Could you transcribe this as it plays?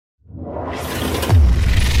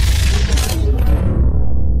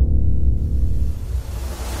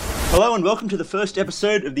Hello and welcome to the first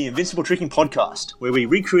episode of the Invincible Tricking podcast, where we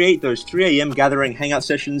recreate those 3 a.m. gathering hangout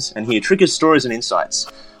sessions and hear trickers' stories and insights.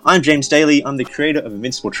 I'm James Daly, I'm the creator of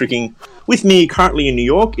Invincible Tricking. With me currently in New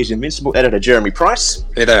York is Invincible editor Jeremy Price.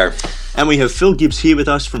 Hey there. And we have Phill Gibbs here with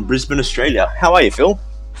us from Brisbane, Australia. How are you, Phil?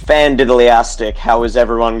 Fan-diddly-astic. How is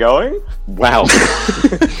everyone going? Wow.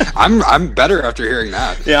 I'm better after hearing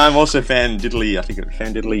that. Yeah, I'm also fan-diddly-astic.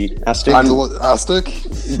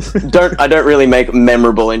 I don't really make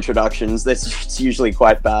memorable introductions. It's usually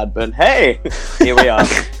quite bad, but hey, here we are.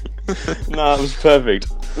 No, it was perfect.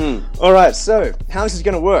 Alright, so how this is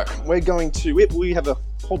going to work? We have a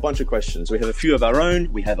whole bunch of questions. We have a few of our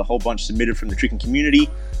own, we have a whole bunch submitted from the tricking community,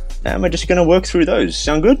 and we're just going to work through those.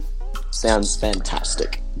 Sound good? Sounds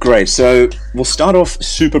fantastic. Great, so we'll start off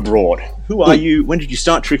super broad. Who are you, when did you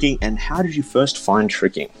start tricking, and how did you first find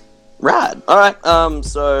tricking? Rad. Alright,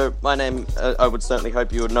 so my name, I would certainly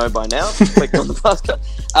hope you would know by now. Click on the podcast.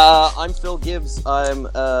 I'm Phill Gibbs. I'm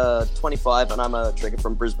 25 and I'm a tricker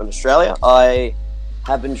from Brisbane, Australia. I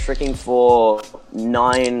have been tricking for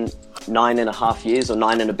nine and a half years, or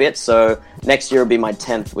 9 and a bit, so next year will be my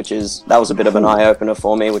 10th, that was a bit of an eye-opener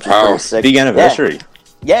for me, which is pretty sick. Big anniversary.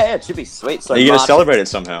 Yeah, it should be sweet. So are you going to celebrate it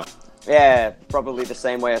somehow? Yeah, probably the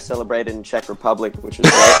same way I celebrated in Czech Republic, which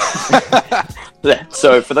was great.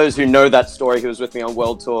 So for those who know that story, who was with me on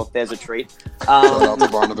World Tour, there's a treat. Shout out to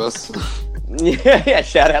Barnabas. Yeah,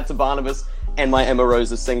 shout out to Barnabas and my Emma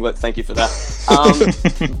Rosa singlet. Thank you for that.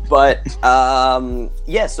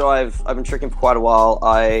 So I've been tricking for quite a while.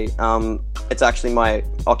 It's actually my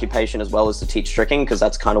occupation as well as to teach tricking, because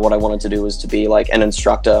that's kind of what I wanted to do, was to be like an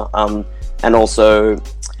instructor, and also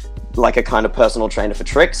like a kind of personal trainer for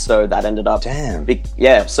tricks. So that ended up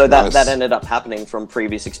that ended up happening from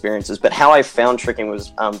previous experiences. But how I found tricking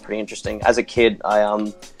was pretty interesting. As a kid,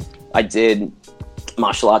 I did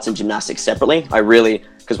martial arts and gymnastics separately.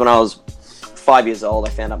 Because when I was 5 years old, I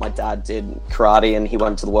found out my dad did karate and he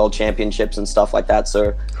went to the world championships and stuff like that.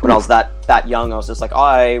 So when I was that young, I was just like,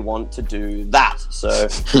 I want to do that. So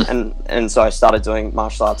and so I started doing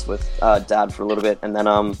martial arts with dad for a little bit, and then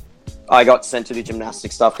I got sent to do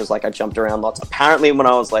gymnastic stuff because I jumped around lots. Apparently when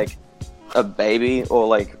I was like a baby or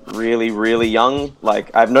like really, really young, I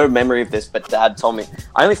have no memory of this, but dad told me.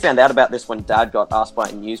 I only found out about this when dad got asked by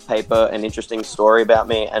a newspaper an interesting story about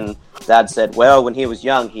me, and dad said, well, when he was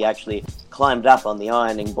young, he actually climbed up on the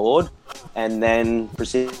ironing board and then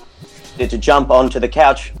proceeded to jump onto the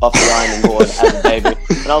couch off the ironing board as a baby.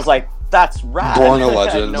 And I was like, that's rad. Born a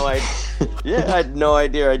legend. I had no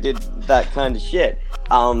idea I did that kind of shit.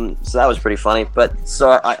 So that was pretty funny. But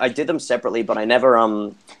so I did them separately, but I never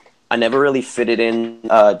really fitted in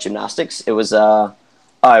gymnastics. It was I'm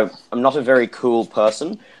not a very cool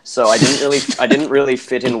person, so I didn't really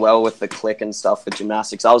fit in well with the clique and stuff with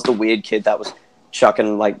gymnastics. I was the weird kid that was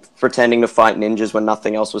chucking, pretending to fight ninjas when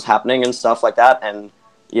nothing else was happening and stuff like that. And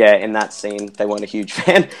yeah, in that scene, they weren't a huge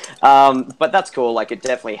fan. But that's cool. It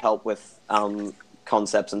definitely helped with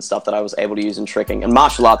concepts and stuff that I was able to use in tricking. And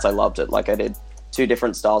martial arts, I loved it. I did 2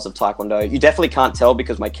 different styles of Taekwondo. You definitely can't tell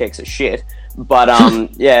because my kicks are shit. But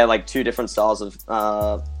 2 different styles of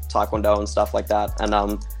Taekwondo and stuff like that.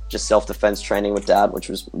 And just self-defense training with dad, which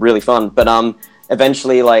was really fun. But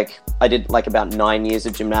eventually, I did about 9 years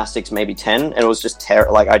of gymnastics, maybe 10, and it was just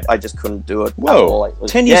terrible. I just couldn't do it. Whoa, at all.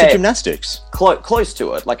 10 years of gymnastics? Close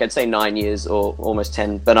to it. I'd say 9 years or almost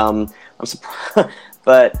 10. But I'm surprised.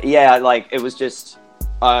 But yeah, it was just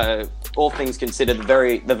all things considered,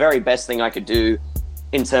 the very best thing I could do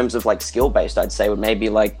in terms of skill based, I'd say would maybe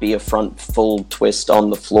be a front full twist on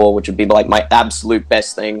the floor, which would be my absolute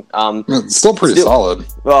best thing. It's still pretty solid.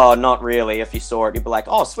 Oh, not really. If you saw it, you'd be like,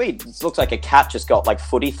 oh sweet, this looks like a cat just got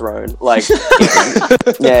footy thrown.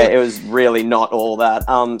 Yeah, it was really not all that.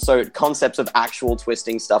 So concepts of actual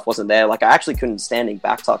twisting stuff wasn't there. I actually couldn't standing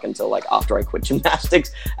back tuck until after I quit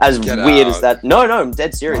gymnastics. As weird as that. No, I'm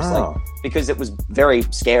dead serious. Wow. Because it was very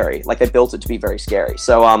scary. They built it to be very scary.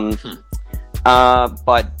 So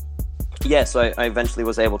but yeah, so I eventually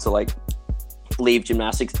was able to leave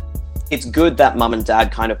gymnastics. It's good that mum and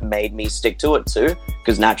dad kind of made me stick to it too,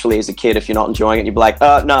 because naturally as a kid, if you're not enjoying it, you'd be like,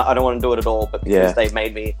 no, I don't want to do it at all. But because they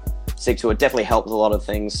made me stick to it, definitely helped with a lot of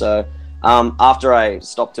things. So after I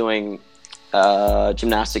stopped doing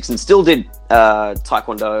gymnastics and still did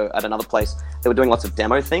Taekwondo at another place, they were doing lots of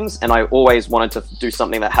demo things, and I always wanted to do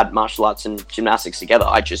something that had martial arts and gymnastics together.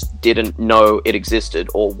 I just didn't know it existed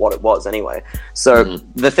or what it was anyway. So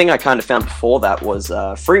the thing I kind of found before that was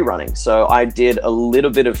free running. So I did a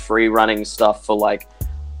little bit of free running stuff for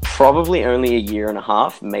probably only a year and a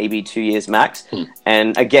half, maybe 2 years max.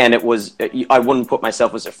 And again, I wouldn't put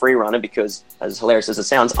myself as a free runner because, as hilarious as it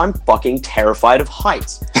sounds, I'm fucking terrified of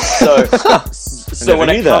heights. So when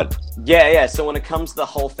it comes, so when it comes to the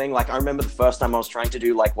whole thing, like I remember the first time I was trying to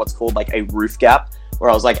do like what's called like a roof gap, where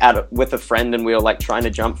I was like with a friend and we were like trying to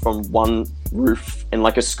jump from one roof in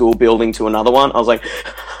like a school building to another one. I was like,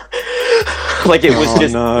 like it was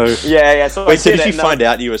just no. Yeah. So wait, so did you find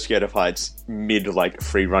out you were scared of heights mid like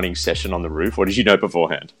free running session on the roof, or did you know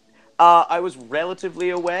beforehand? I was relatively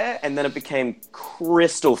aware, and then it became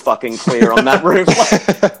crystal fucking clear on that roof.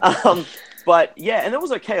 But yeah, and it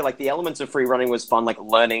was okay. Like the elements of free running was fun, like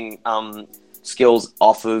learning skills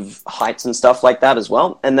off of heights and stuff like that as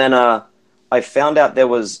well. And then I found out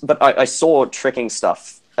I saw tricking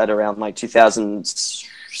stuff at around like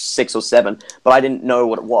 2006 or 7, but I didn't know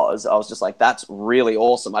what it was. I was just like, that's really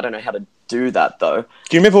awesome. I don't know how to do that though.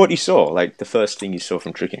 Do you remember what you saw? Like the first thing you saw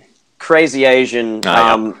from tricking? Crazy Asian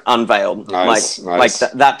unveiled. Nice.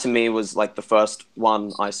 That to me was like the first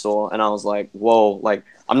one I saw, and I was like, whoa, like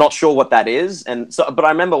I'm not sure what that is. And so, but I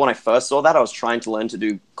remember when I first saw that, I was trying to learn to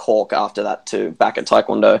do cork after that too, back at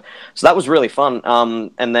Taekwondo. So that was really fun.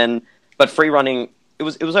 And then, but free running, it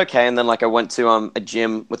was okay. And then like I went to a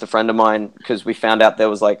gym with a friend of mine because we found out there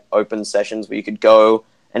was like open sessions where you could go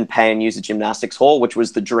and pay and use a gymnastics hall, which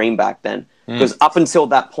was the dream back then. Because up until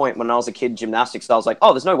that point, when I was a kid, gymnastics, I was like,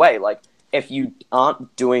 oh, there's no way. Like, if you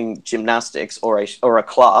aren't doing gymnastics or a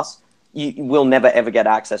class, you will never ever get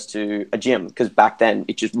access to a gym. Because back then,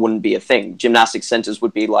 it just wouldn't be a thing. Gymnastics centers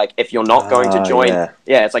would be like, if you're not going to join,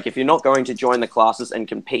 it's like if you're not going to join the classes and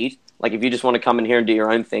compete, like if you just want to come in here and do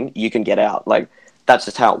your own thing, you can get out. Like that's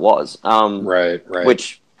just how it was. Right.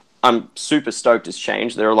 Which I'm super stoked has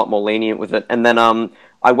changed. They're a lot more lenient with it. And then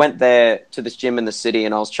I went there to this gym in the city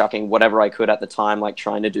and I was chucking whatever I could at the time, like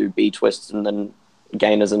trying to do B twists and then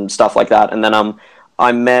gainers and stuff like that. And then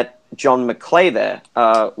I met John McClay there,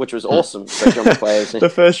 which was awesome. So John McClay the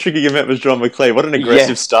first tricking you met was John McClay. What an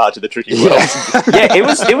aggressive start to the tricking world.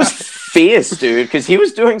 It was fierce, dude, because he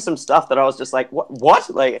was doing some stuff that I was just like, what?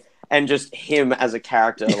 Like, and just him as a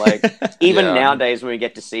character, like even nowadays when we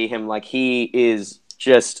get to see him, like he is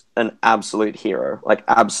just an absolute hero. Like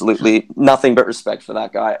absolutely nothing but respect for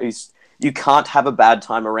that guy. You can't have a bad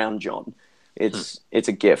time around John. It's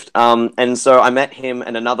a gift. And so I met him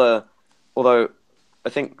and another, although I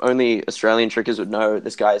think only Australian trickers would know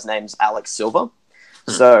this guy's name's Alex Silver.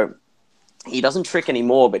 So he doesn't trick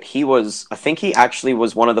anymore, but I think he actually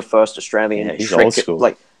was one of the first Australian he's old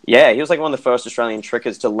school. He was like one of the first Australian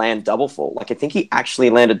trickers to land double full. Like I think he actually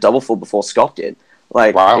landed double full before Scott did.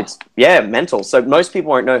 Like, wow. It's mental. So most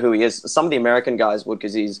people won't know who he is. Some of the American guys would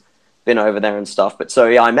because he's been over there and stuff. But so,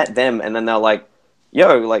 I met them and then they're like,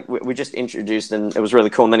 yo, like, we just introduced and it was really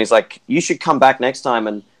cool. And then he's like, you should come back next time.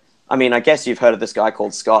 And I mean, I guess you've heard of this guy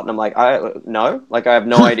called Scott. And I'm like, no, like, I have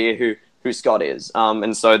no idea who Scott is.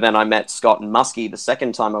 And so then I met Scott and Muskie the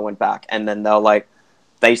second time I went back. And then they're like,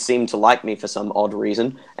 they seemed to like me for some odd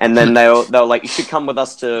reason. And then they were like, you should come with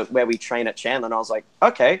us to where we train at Chandler. And I was like,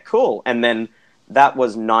 okay, cool. And then that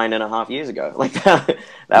was 9.5 years ago. Like that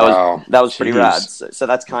was pretty rad. So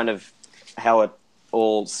that's kind of how it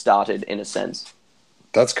all started in a sense.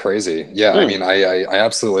 That's crazy. Yeah, I mean, I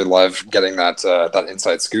absolutely love getting that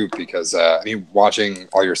inside scoop because I mean, watching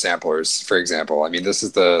all your samplers, for example. I mean, this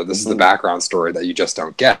is the background story that you just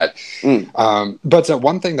don't get. But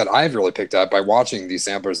one thing that I've really picked up by watching these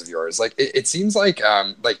samplers of yours, like it seems like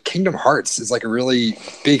Kingdom Hearts is like a really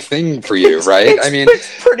big thing for you, right?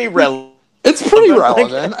 It's pretty relevant. It's pretty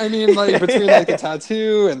relevant. I mean, like between like the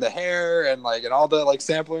tattoo and the hair and all the like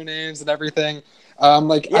sampler names and everything. I'm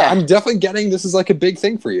definitely getting this is like a big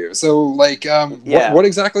thing for you. So what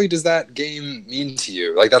exactly does that game mean to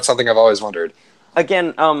you? Like that's something I've always wondered.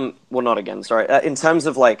 Again, not again, sorry. In terms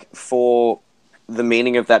of like for the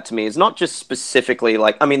meaning of that to me, is not just specifically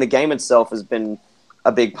like, I mean, the game itself has been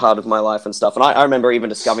a big part of my life and stuff. And I remember even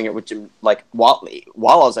discovering it with while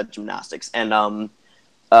I was at gymnastics and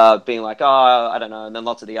being like, oh, I don't know. And then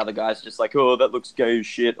lots of the other guys just like, oh, that looks gay as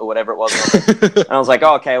shit or whatever it was. And I was like,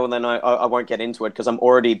 oh, okay, well then I won't get into it because I'm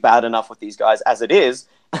already bad enough with these guys as it is.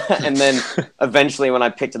 And then eventually when I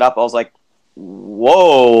picked it up, I was like,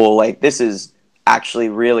 whoa, like this is actually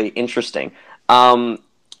really interesting.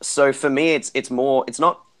 So for me, it's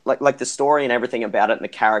not like the story and everything about it and the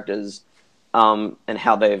characters and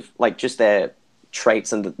how they've like just their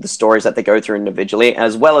traits and the stories that they go through individually,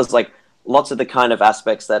 as well as like lots of the kind of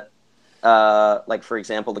aspects that, like for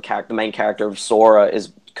example, the main character of Sora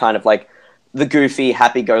is kind of like the goofy,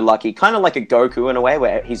 happy-go-lucky, kind of like a Goku in a way,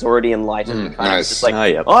 where he's already enlightened, just like,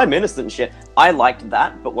 I'm innocent and shit. I liked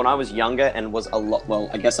that, but when I was younger and was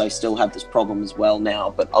I guess I still have this problem as well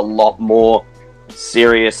now, but a lot more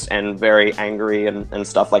serious and very angry and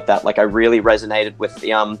stuff like that. Like I really resonated with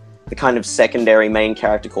the kind of secondary main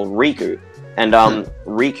character called Riku. And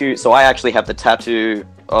Riku, so I actually have the tattoo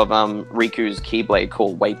of Riku's Keyblade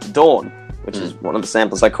called Wait to Dawn, which is one of the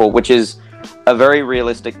samples I call, which is a very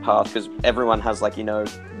realistic path, because everyone has, like, you know,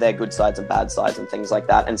 their good sides and bad sides and things like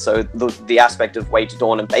that. And so the aspect of Wait to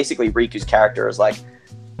Dawn, and basically Riku's character is like,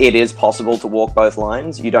 it is possible to walk both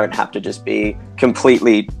lines. You don't have to just be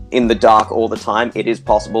completely in the dark all the time. It is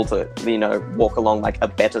possible to, you know, walk along like a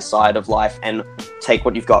better side of life and take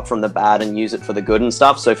what you've got from the bad and use it for the good and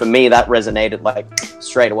stuff. So for me, that resonated like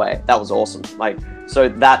straight away. That was awesome. Like, so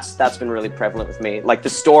that's been really prevalent with me. Like, the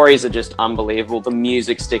stories are just unbelievable. The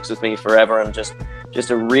music sticks with me forever. I'm just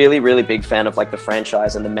a really, really big fan of like the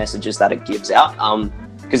franchise and the messages that it gives out.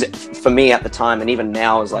 Because for me at the time, and even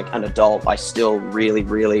now as like an adult, I still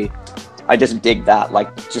really, I just dig that.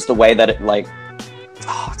 Like, just the way that it, like,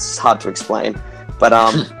 it's hard to explain, but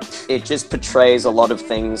it just portrays a lot of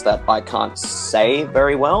things that I can't say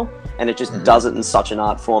very well, and it just does it in such an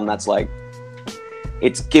art form that's like,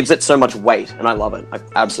 it gives it so much weight, and I love it. I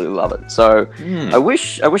absolutely love it. So I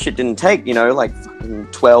wish it didn't take, you know, like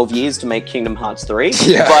 12 years to make Kingdom Hearts 3.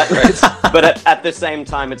 Yeah, but at the same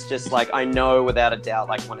time, it's just like, I know without a doubt,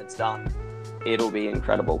 like, when it's done, it'll be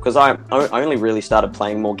incredible. Because I only really started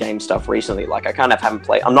playing more game stuff recently. Like, I kind of haven't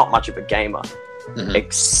played. I'm not much of a gamer,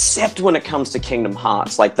 except when it comes to Kingdom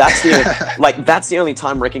Hearts. Like, that's the only, that's the only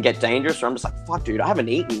time where it can get dangerous. Where I'm just like, fuck, dude, I haven't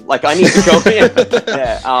eaten. Like, I need to go in.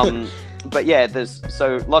 Yeah. But yeah, there's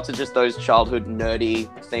so lots of just those childhood nerdy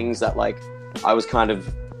things that, like, I was kind of,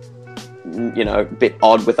 you know, a bit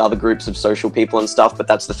odd with other groups of social people and stuff, but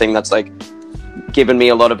that's the thing that's like given me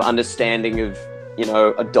a lot of understanding of, you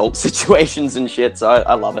know, adult situations and shit. So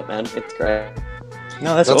I love it, man. It's great.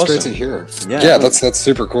 No, that's awesome. great to hear. Yeah, that's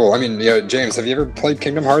super cool. I mean, you know, James, have you ever played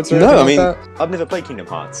Kingdom Hearts? Or no, I mean, like I've never played Kingdom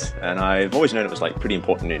Hearts, and I've always known it was like pretty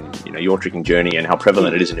important in, you know, your tricking journey and how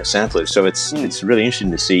prevalent it is in your samplers. So it's really interesting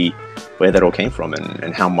to see where that all came from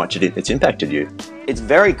and how much it's impacted you. It's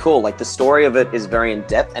very cool. Like, the story of it is very in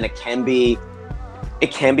depth, and it can be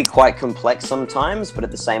quite complex sometimes, but at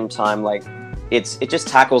the same time, like, it just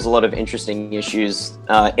tackles a lot of interesting issues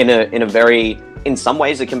in a very, in some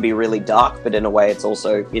ways it can be really dark, but in a way it's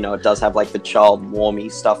also, you know, it does have like the child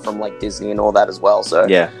warmy stuff from like Disney and all that as well. So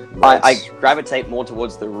yeah, I gravitate more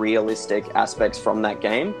towards the realistic aspects from that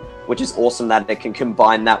game, which is awesome that it can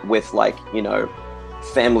combine that with, like, you know,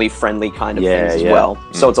 family friendly kind of things as well.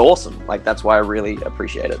 So it's awesome. Like, that's why I really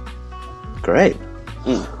appreciate it. Great.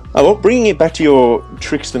 Oh, well, bringing it back to your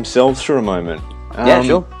tricks themselves for a moment. Yeah,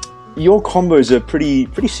 sure. Your combos are pretty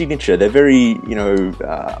signature. They're very, you know,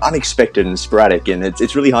 unexpected and sporadic, and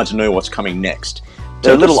it's really hard to know what's coming next.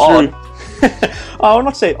 They're a little odd. I'll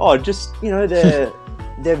not say odd. Just, you know, they're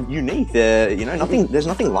unique. They're, you know, there's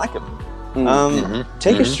nothing like them.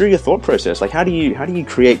 Take us through your thought process. Like, how do you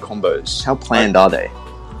create combos? How planned are they?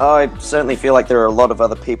 I certainly feel like there are a lot of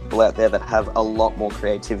other people out there that have a lot more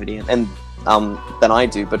creativity and than I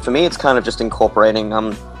do. But for me, it's kind of just incorporating.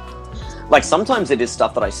 Like, sometimes it is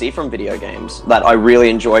stuff that I see from video games that I really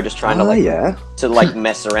enjoy just trying to like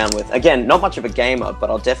mess around with. Again, not much of a gamer, but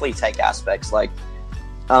I'll definitely take aspects. Like,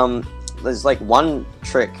 there's like one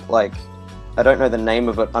trick, like, I don't know the name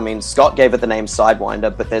of it. I mean, Scott gave it the name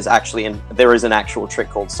Sidewinder, but there is an actual trick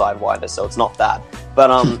called Sidewinder, so it's not that.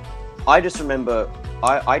 But I just remember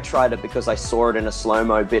I tried it because I saw it in a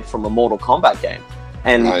slow-mo bit from a Mortal Kombat game.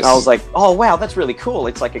 And nice. I was like, oh, wow, that's really cool.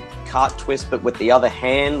 It's like a cart twist, but with the other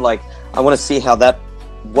hand. Like, I want to see how that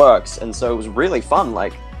works. And so it was really fun,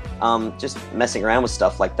 like, just messing around with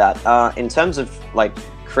stuff like that. In terms of, like,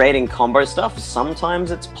 creating combo stuff, sometimes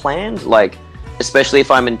it's planned. Like, especially if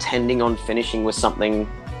I'm intending on finishing with something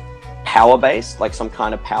power-based, like some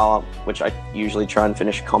kind of power, which I usually try and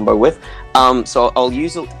finish a combo with. So I'll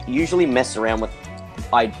usually mess around with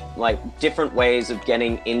like different ways of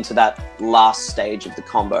getting into that last stage of the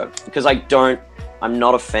combo, because I'm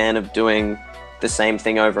not a fan of doing the same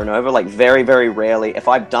thing over and over. Like, very, very rarely, if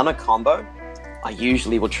I've done a combo, I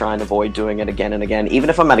usually will try and avoid doing it again and again, even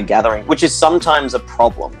if I'm at a gathering, which is sometimes a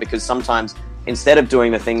problem, because sometimes instead of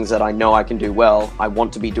doing the things that I know I can do well, I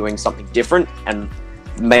want to be doing something different, and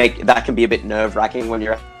that can be a bit nerve-wracking when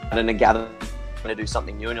you're at a gathering to do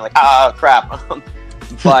something new and you're like, crap.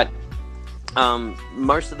 But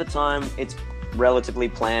most of the time it's relatively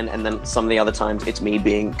planned, and then some of the other times it's me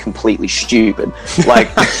being completely stupid,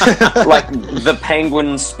 like like the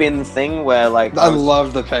penguin spin thing where, like, I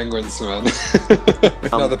love the penguin spin.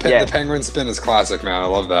 The penguin spin is classic, man. I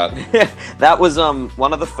love that. That was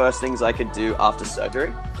one of the first things I could do after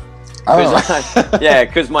surgery. Yeah,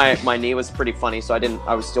 because my knee was pretty funny, so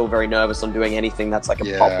I was still very nervous on doing anything that's like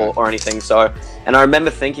a pop or anything. So, and I remember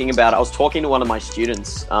thinking about it. I was talking to one of my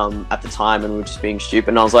students at the time, and we were just being stupid.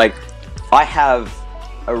 And I was like, I have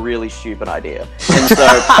a really stupid idea. And so,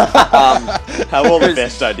 how all the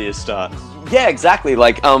best ideas start. Yeah, exactly.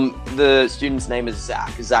 Like, the student's name is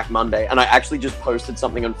Zach Monday, and I actually just posted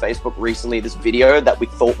something on Facebook recently, this video that we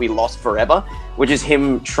thought we lost forever, which is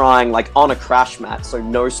him trying, like, on a crash mat, so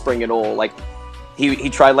no spring at all. Like, he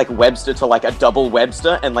tried, like, Webster to, like, a double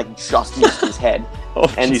Webster and, like, just missed his head.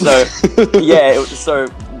 And so, yeah, so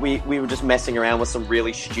we were just messing around with some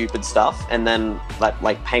really stupid stuff, and then that,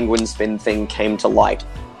 like, penguin spin thing came to light.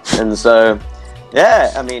 And so...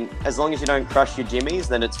 yeah, I mean, as long as you don't crush your jimmies,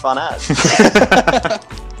 then it's fun as.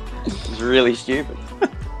 It's really stupid.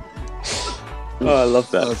 Oh, I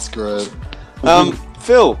love that. That's great.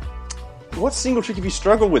 Phill, what single trick have you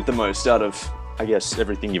struggled with the most out of, I guess,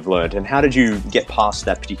 everything you've learned, and how did you get past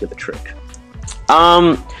that particular trick?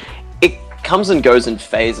 It comes and goes in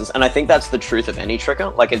phases, and I think that's the truth of any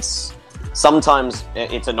tricker. Like, sometimes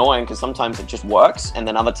it's annoying because sometimes it just works, and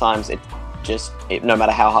then other times no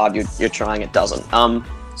matter how hard you're trying, it doesn't.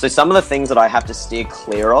 So some of the things that I have to steer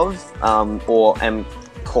clear of, or am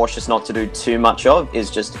cautious not to do too much of, is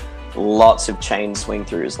just lots of chain swing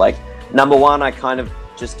throughs. Like, number one, I kind of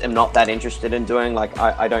just am not that interested in doing. Like,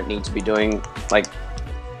 I don't need to be doing like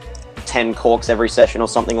 10 corks every session or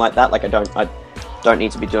something like that. Like, I don't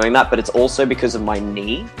need to be doing that, but it's also because of my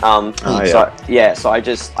knee. So I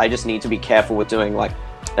just need to be careful with doing, like,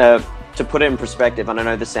 to put it in perspective, and I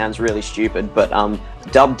know this sounds really stupid, but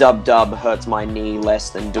dub hurts my knee less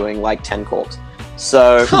than doing like 10 corks.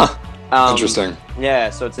 So interesting. Yeah,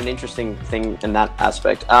 so it's an interesting thing in that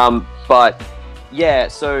aspect. But yeah,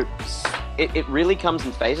 so it really comes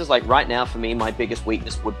in phases. Like, right now for me, my biggest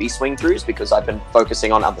weakness would be swing throughs because I've been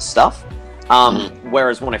focusing on other stuff.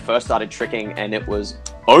 Whereas when I first started tricking and it was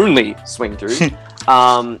only swing throughs,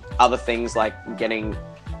 other things like getting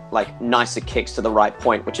like nicer kicks to the right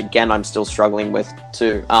point, which again I'm still struggling with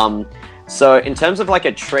too. So in terms of like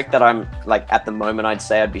a trick that I'm like at the moment, I'd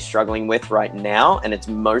say I'd be struggling with right now, and it's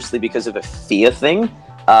mostly because of a fear thing,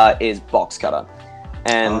 is box cutter.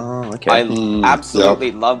 And I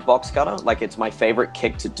absolutely love box cutter. Like, it's my favorite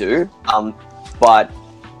kick to do. But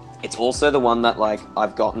it's also the one that like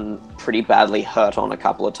I've gotten pretty badly hurt on a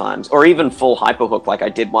couple of times, or even full hyperhook. Like, I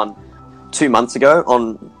did one 2 months ago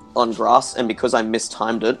on grass, and because I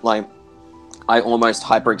mistimed it, like, I almost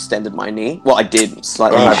hyperextended my knee. Well, I did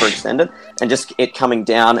slightly hyperextend it, and just it coming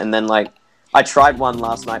down, and then like I tried one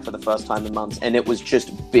last night for the first time in months, and it was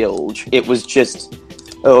just bilge. It was just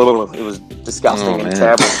it was disgusting and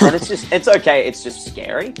terrible. And it's okay, it's just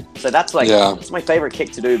scary. So that's like it's my favorite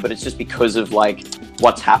kick to do, but it's just because of like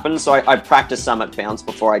what's happened. So I practice some at bounce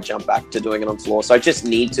before I jump back to doing it on floor. So I just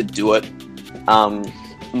need to do it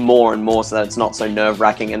more and more so that it's not so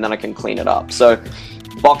nerve-wracking, and then I can clean it up. So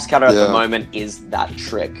box cutter at the moment is that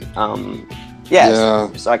trick.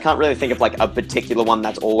 So I can't really think of like a particular one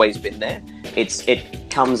that's always been there. It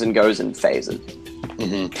comes and goes in phases.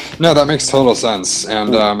 Mm-hmm. No, that makes total sense.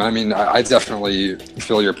 And I mean, I definitely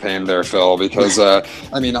feel your pain there, Phill, because I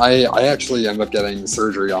mean, I actually ended up getting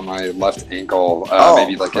surgery on my left ankle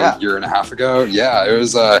maybe like a year and a half ago. Yeah, it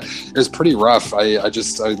was pretty rough. I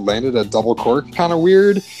landed a double cork kind of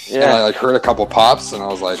weird. Yeah. And I like heard a couple pops, and I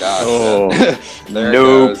was like, there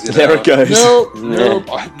it goes.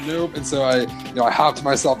 Nope. And so I hopped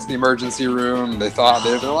myself to the emergency room. They thought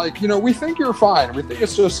they're like, we think you're fine. We think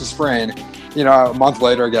it's just a sprain. A month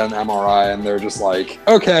later, I get an MRI, and they're just like,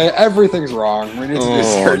 okay, everything's wrong. We need to do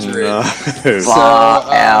surgery. No.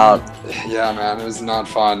 Yeah, man, it was not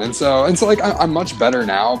fun. And so like, I'm much better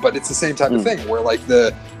now, but it's the same type of thing where like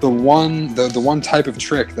the one type of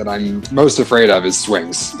trick that I'm most afraid of is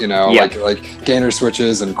swings. Like gainer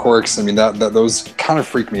switches and corks. I mean, that those kind of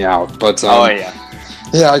freak me out. But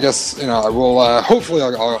yeah, I guess I will. Hopefully,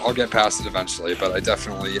 I'll get past it eventually. But I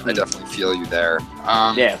definitely feel you there.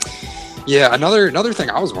 Yeah, another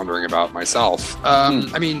thing I was wondering about myself.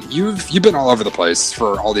 I mean, you've been all over the place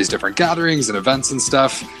for all these different gatherings and events and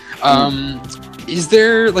stuff. Is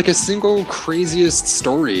there like a single craziest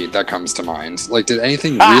story that comes to mind? Like, did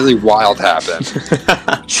anything really wild happen?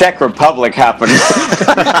 Czech Republic happened.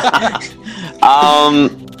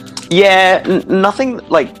 Nothing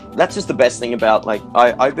like. That's just the best thing about, like,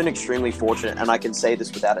 I've been extremely fortunate, and I can say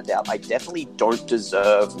this without a doubt. I definitely don't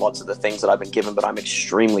deserve lots of the things that I've been given, but I'm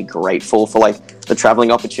extremely grateful for, like, the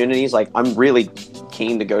traveling opportunities. Like, I'm really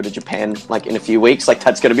keen to go to Japan, like, in a few weeks. Like,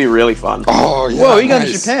 that's going to be really fun. Oh, yeah. Whoa, you going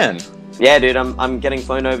to Japan? Yeah, dude, I'm getting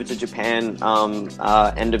flown over to Japan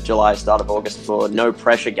end of July, start of August for No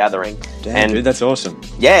Pressure Gathering. Damn, dude, that's awesome.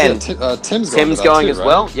 Yeah, and Tim's going going too, as right?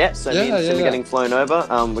 well. Yeah, so me and Tim are yeah. getting flown over.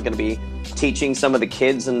 We're going to be teaching some of the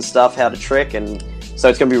kids and stuff how to trick, and so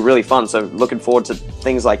it's going to be really fun. So looking forward to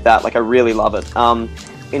things like that. Like, I really love it.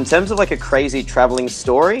 In terms of like a crazy traveling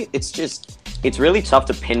story, it's really tough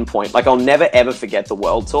to pinpoint. Like, I'll never ever forget the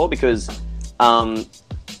world tour, because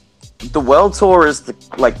the world tour is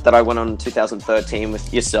that I went on in 2013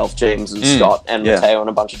 with yourself, James, and Scott, and Mateo, and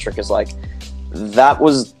a bunch of trickers. Like, that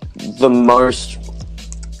was the most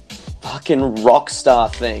fucking rock star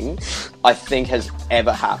thing I think has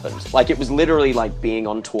ever happened. Like, it was literally like being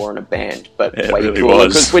on tour in a band, but way really cooler,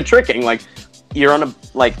 was. because we're tricking. Like, you're on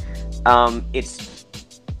it's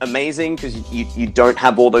amazing because you don't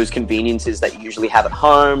have all those conveniences that you usually have at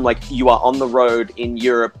home. Like, you are on the road in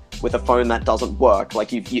Europe with a phone that doesn't work.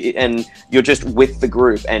 Like, and you're just with the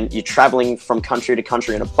group, and you're traveling from country to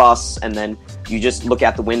country in a bus, and then you just look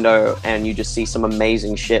out the window and you just see some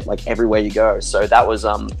amazing shit like everywhere you go. So that was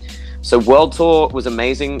so world tour was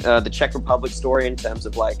amazing. The Czech Republic story, in terms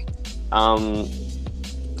of like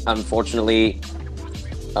unfortunately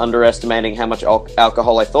underestimating how much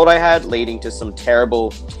alcohol I thought I had, leading to some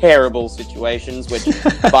terrible situations, which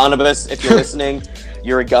Barnabas, if you're listening,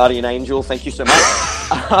 you're a guardian angel. Thank you so much.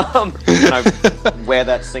 And I wear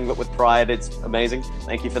that singlet with pride. It's amazing.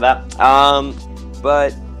 Thank you for that.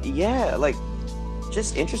 But yeah, like,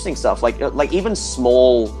 just interesting stuff. Like even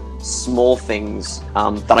small things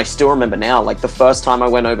that I still remember now. Like, the first time I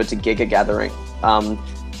went over to Giga Gathering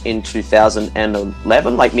in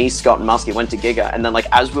 2011, like, me, Scott, and Muskie went to Giga, and then like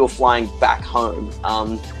as we were flying back home,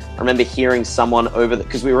 I remember hearing someone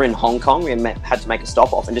because we were in Hong Kong, we had to make a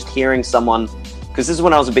stop off, and just hearing someone, because this is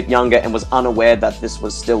when I was a bit younger and was unaware that this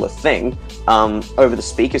was still a thing, over the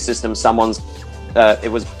speaker system,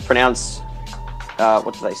 it was pronounced,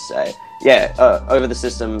 what do they say? Yeah, over the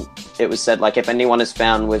system, it was said, like, if anyone is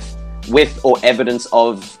found with or evidence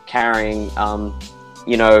of carrying,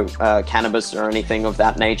 cannabis or anything of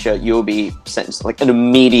that nature, you'll be sentenced, like, an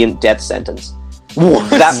immediate death sentence.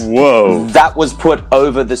 Whoa. That was put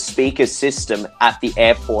over the speaker system at the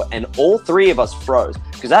airport, and all three of us froze.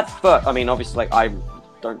 Because at first, I mean, obviously, like, I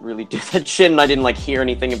don't really do that shit, and I didn't, like, hear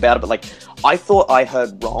anything about it, but, like, I thought I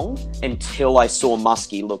heard wrong until I saw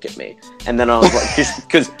Muskie look at me. And then I was like, just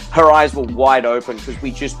because her eyes were wide open, because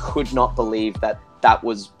we just could not believe that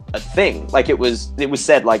was a thing. Like, it was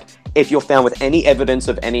said, like, if you're found with any evidence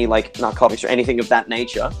of any, like, narcotics or anything of that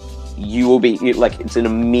nature, you will be, like, it's an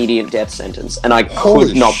immediate death sentence. And I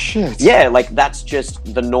could not. Shit. Yeah, like, that's just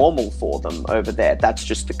the normal for them over there. That's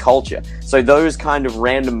just the culture. So those kind of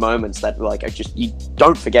random moments that, like, you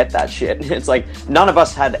don't forget that shit. It's like, none of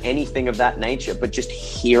us had anything of that nature, but just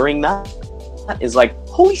hearing that is like,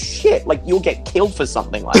 holy shit, like, you'll get killed for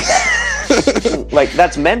something like that. Like,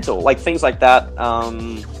 that's mental. Like, things like that.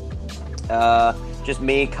 Just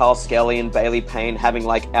me, Carl Skelly, and Bailey Payne having,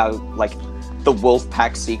 like, our, like, the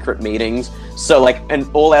Wolfpack secret meetings. So, like, and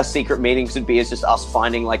all our secret meetings would be is just us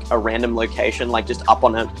finding, like, a random location, like, just up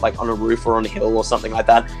on a roof or on a hill or something like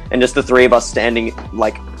that, and just the three of us standing,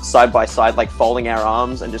 like, side by side, like, folding our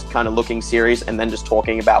arms and just kind of looking serious, and then just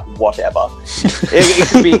talking about whatever. it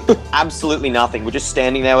could be absolutely nothing. We're just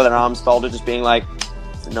standing there with our arms folded, just being like,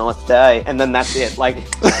 it's a nice day, and then that's it. Like,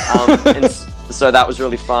 and so that was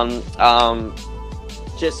really fun.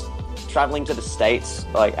 Just traveling to the States,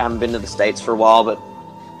 like, I haven't been to the States for a while, but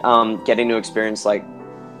getting to experience, like,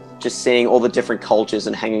 just seeing all the different cultures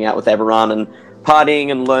and hanging out with everyone and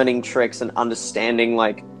partying and learning tricks and understanding,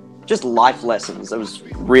 like, just life lessons. It was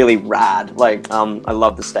really rad. Like, I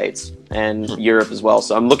love the States and Europe as well,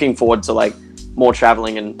 so I'm looking forward to, like, more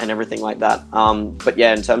traveling and everything like that. But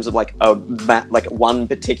yeah, in terms of, like, one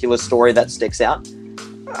particular story that sticks out,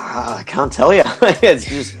 I can't tell you.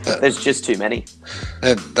 There's just too many.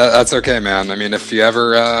 That's okay, man. I mean, if you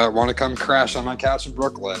ever want to come crash on my couch in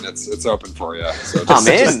Brooklyn, it's open for you. So I'm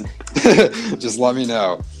in. Just let me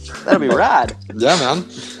know. That'll be rad. Yeah, man.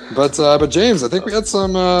 But James, I think we had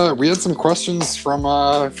some questions from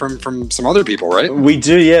some other people, right? We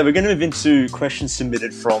do, yeah. We're going to move into questions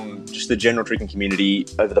submitted from just the general tricking community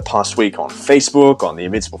over the past week on Facebook, on the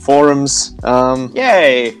Invincible forums.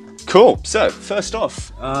 Yay! Cool. So, first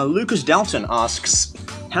off, Lucas Dalton asks,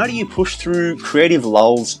 how do you push through creative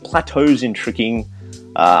lulls, plateaus in tricking,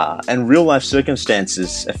 and real-life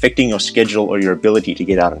circumstances affecting your schedule or your ability to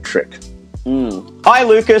get out and trick? Hi,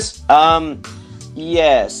 Lucas.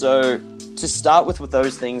 Yeah, so to start with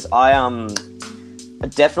those things, I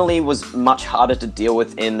definitely was much harder to deal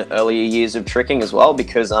with in earlier years of tricking as well,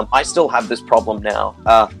 because I still have this problem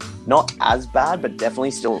now. not as bad, but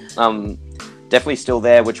definitely still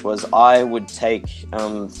there, which was I would take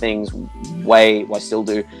things I still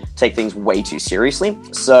do take things way too seriously.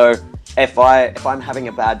 So if I'm having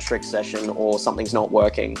a bad trick session or something's not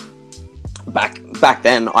working, back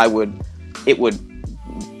then it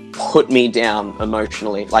would put me down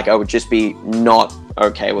emotionally. Like I would just be not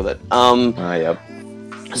okay with it. Yep.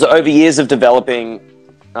 So over years of developing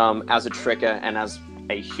as a tricker and as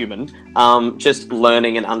a human, just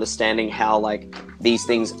learning and understanding how like these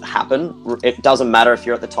things happen. It doesn't matter if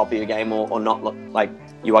you're at the top of your game or not. Like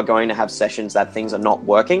you are going to have sessions that things are not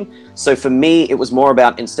working. So for me, it was more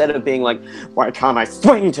about, instead of being like, why can't I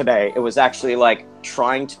swing today? It was actually like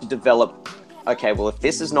trying to develop, okay, well, if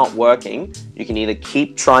this is not working, you can either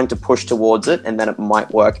keep trying to push towards it and then it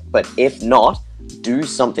might work. But if not, do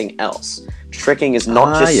something else. Tricking is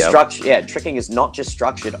not just structured. Yeah, tricking is not just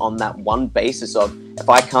structured on that one basis of, if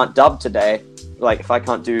I can't dub today, like if I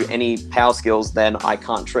can't do any power skills, then I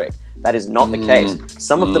can't trick. That is not the case.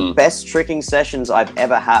 Some of the best tricking sessions I've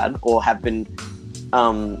ever had, or have been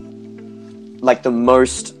like the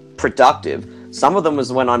most productive, some of them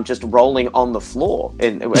was when I'm just rolling on the floor.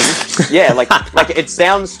 Yeah, like it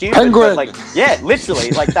sounds stupid, Penguin. but like, yeah, literally,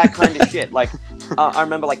 like that kind of shit. Like I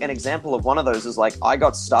remember, like, an example of one of those is like, I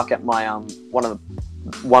got stuck at my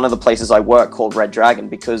one of the places I work called Red Dragon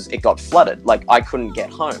because it got flooded. Like I couldn't get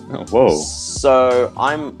home. Oh, whoa. So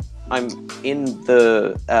I'm in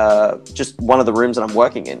the just one of the rooms that I'm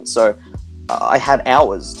working in. So I had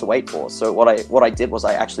hours to wait for. So what I did was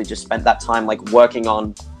I actually just spent that time like working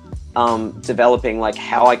on developing like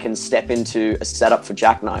how I can step into a setup for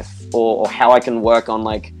jackknife, or how I can work on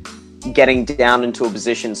like getting down into a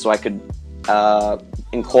position so I could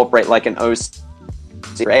incorporate like an OC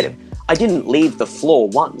creative. I didn't leave the floor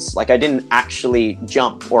once. Like I didn't actually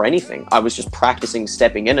jump or anything. I was just practicing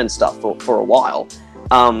stepping in and stuff for a while.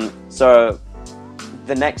 So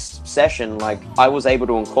the next session, like I was able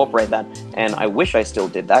to incorporate that, and I wish I still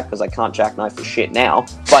did that because I can't jackknife for shit now,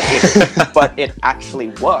 but it actually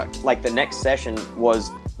worked. Like the next session was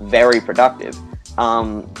very productive.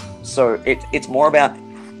 So it's more about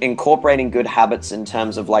incorporating good habits in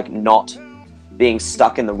terms of like not being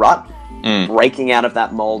stuck in the rut, breaking out of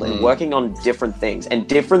that mold and working on different things. And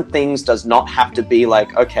different things does not have to be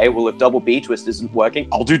like, okay, well, if double B twist isn't working,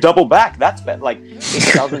 I'll do double back. That's better. Like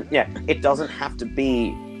it doesn't, it doesn't have to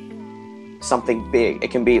be something big. It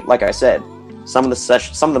can be, like I said, some of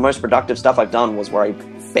the most productive stuff I've done was where I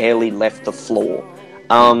barely left the floor.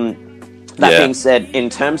 That being said, in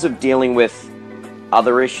terms of dealing with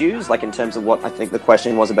other issues, like in terms of what I think the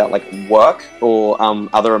question was about, like work or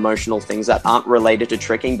other emotional things that aren't related to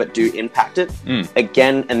tricking but do impact it.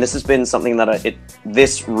 Again, and this has been something that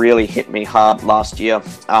this really hit me hard last year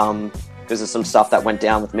because of some stuff that went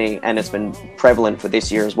down with me, and it's been prevalent for this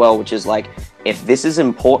year as well, which is like, if this is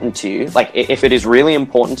important to you, like if it is really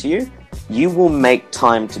important to you, you will make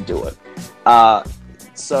time to do it.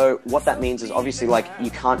 So what that means is, obviously, like,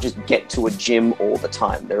 you can't just get to a gym all the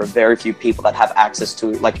time. There are very few people that have access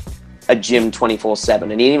to like a gym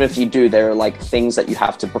 24/7, and even if you do, there are like things that you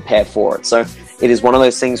have to prepare for it. So it is one of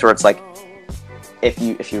those things where it's like,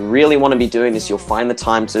 if you really want to be doing this, you'll find the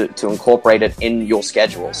time to incorporate it in your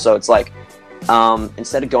schedule. So it's like,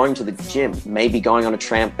 instead of going to the gym, maybe going on a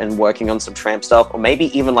tramp and working on some tramp stuff, or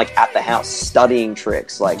maybe even like at the house studying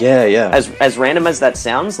tricks. Like, as random as that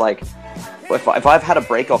sounds, like, if I've had to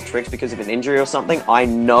break off tricks because of an injury or something, I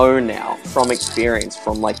know now from experience,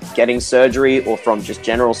 from like getting surgery or from just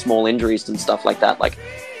general small injuries and stuff like that. Like,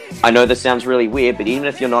 I know this sounds really weird, but even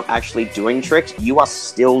if you're not actually doing tricks, you are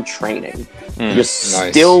still training. You're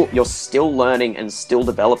still learning and still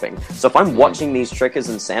developing. So if I'm watching these trickers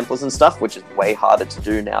and samplers and stuff, which is way harder to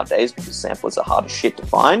do nowadays because samplers are hard as shit to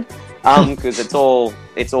find, because it's all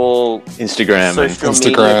Instagram, social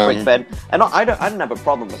media, clickbait, and I don't have a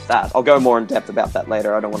problem with that. I'll go more in depth about that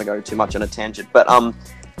later. I don't want to go too much on a tangent, but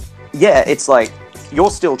it's like, you're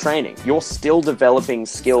still training, you're still developing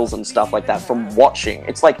skills and stuff like that from watching.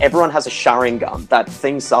 It's like everyone has a Sharingan, that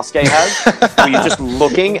thing Sasuke has, where you're just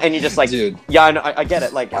looking and you're just like, dude, yeah, I know, I get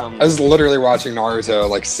it. Like, I was literally watching Naruto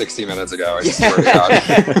like 60 minutes ago. I swear to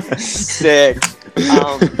God. Sick.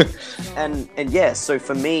 And yeah, so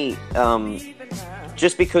for me,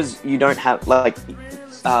 just because you don't have like,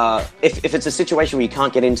 if it's a situation where you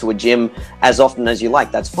can't get into a gym as often as you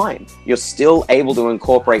like, that's fine. You're still able to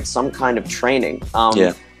incorporate some kind of training.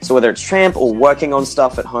 So whether it's tramp or working on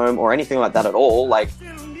stuff at home or anything like that at all, like,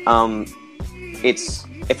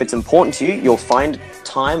 if it's important to you, you'll find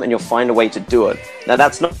time and you'll find a way to do it. Now,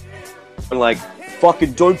 that's not like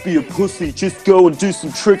fucking don't be a pussy, just go and do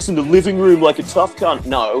some tricks in the living room like a tough cunt.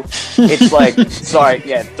 No, it's like, sorry,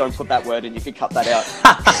 yeah, don't put that word in, you can cut that out.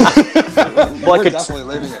 We're definitely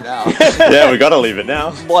leaving it now. Yeah, we gotta leave it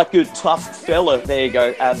now. Like a tough fella, there you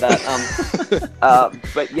go, add that.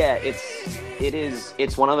 But yeah,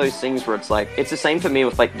 it's one of those things where it's like, it's the same for me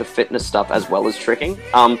with like the fitness stuff as well as tricking.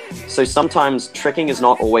 So sometimes tricking is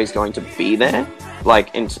not always going to be there,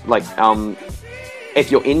 if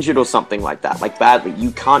you're injured or something like that, like badly,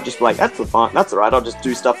 you can't just be like, that's alright, I'll just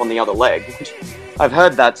do stuff on the other leg. Which I've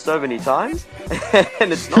heard that so many times, and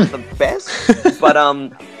it's not the best. But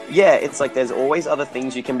yeah, it's like there's always other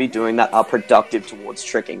things you can be doing that are productive towards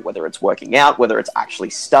tricking, whether it's working out, whether it's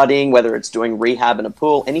actually studying, whether it's doing rehab in a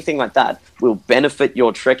pool, anything like that will benefit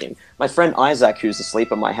your tricking. My friend Isaac, who's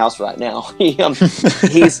asleep in my house right now,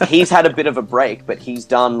 he's had a bit of a break, but he's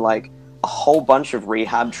done like a whole bunch of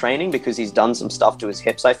rehab training because he's done some stuff to his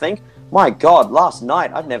hips, I think. My God, last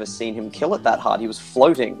night, I've never seen him kill it that hard. He was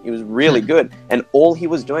floating. He was really good. And all he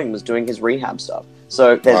was doing his rehab stuff.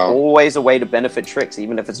 So there's always a way to benefit tricks,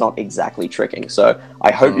 even if it's not exactly tricking. So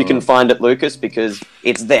I hope you can find it, Lucas, because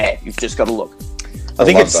it's there. You've just got to look. I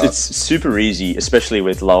think it's super easy, especially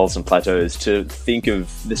with lulls and plateaus, to think of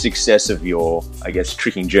the success of your, I guess,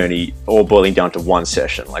 tricking journey all boiling down to one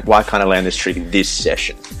session. Like, why can't I land this trick this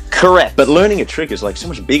session? Correct. But learning a trick is like so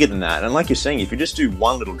much bigger than that. And like you're saying, if you just do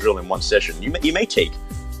one little drill in one session, you may take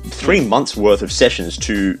 3 months worth of sessions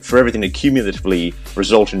for everything to cumulatively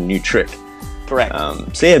result in a new trick. Correct.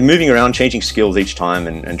 So yeah, moving around, changing skills each time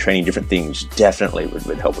and training different things definitely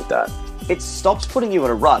would help with that. It stops putting you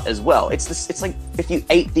in a rut as well. It's like if you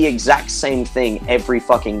ate the exact same thing every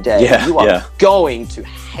fucking day, you are going to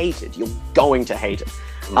hate it. You're going to hate it.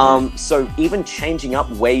 So even changing up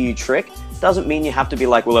where you trick doesn't mean you have to be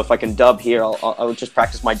like, well, if I can dub here, I'll just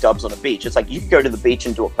practice my dubs on a beach. It's like you can go to the beach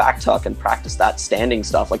and do a back tuck and practice that standing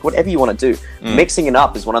stuff, like whatever you want to do. Mixing it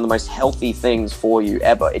up is one of the most healthy things for you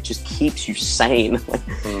ever. It just keeps you sane.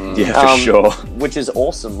 Yeah, for sure. Which is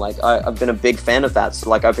awesome. Like I've been a big fan of that. So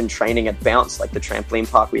like I've been training at Bounce, like the trampoline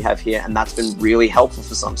park we have here, and that's been really helpful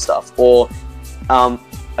for some stuff. Or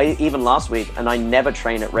even last week, and I never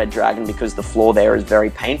train at Red Dragon because the floor there is very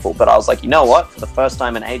painful, but I was like, you know what, for the first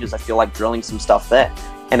time in ages I feel like drilling some stuff there,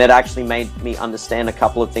 and it actually made me understand a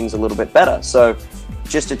couple of things a little bit better. So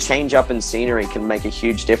just a change up in scenery can make a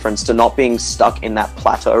huge difference to not being stuck in that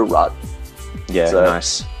plateau rut. Yeah, so,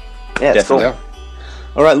 nice. Yeah, it's cool.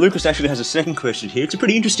 All right, Lucas actually has a second question here. It's a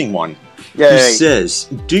pretty interesting one. Yeah. He says,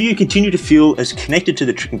 do you continue to feel as connected to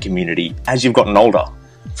the tricking community as you've gotten older?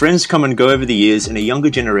 Friends come and go over the years, and a younger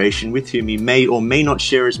generation with whom you may or may not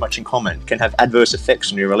share as much in common can have adverse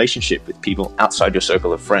effects on your relationship with people outside your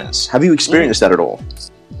circle of friends. Have you experienced that at all?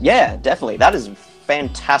 Yeah, definitely. That is a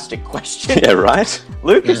fantastic question. Yeah, right?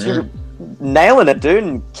 Lucas, you're nailing it, dude,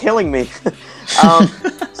 and killing me.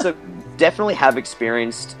 So definitely have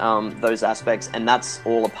experienced those aspects, and that's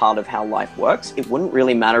all a part of how life works. It wouldn't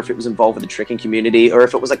really matter if it was involved with the tricking community or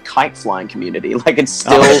if it was a kite flying community. Like, it's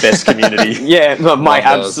still the best community. Yeah, my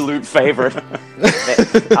absolute favorite.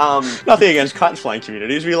 Nothing against kite flying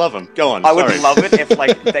communities. We love them. Go on. I would love it if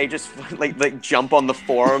like they just like jump on the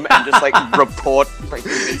forum and just like report like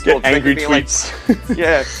get angry tweets. Like,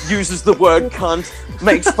 yeah, uses the word cunt,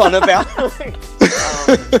 makes fun about.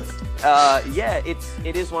 Yeah,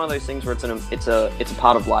 it is one of those things where it's a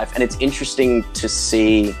part of life, and it's interesting to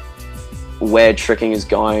see where tricking is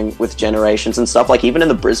going with generations and stuff. Like even in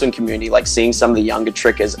the Brisbane community, like seeing some of the younger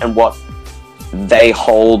trickers and what they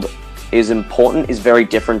hold is important is very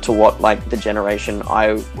different to what like the generation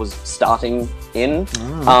I was starting in.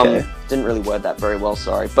 Okay. Didn't really word that very well,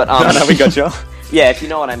 sorry, but no, we got you. Yeah, if you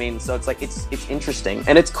know what I mean. So it's like it's interesting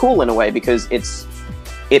and it's cool in a way because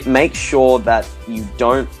it makes sure that you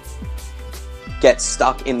don't get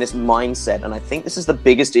stuck in this mindset. And I think this is the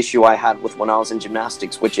biggest issue I had with when I was in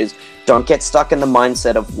gymnastics, which is don't get stuck in the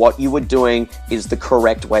mindset of what you were doing is the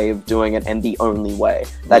correct way of doing it and the only way.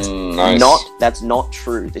 That's that's not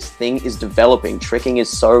true. This thing is developing. Tricking is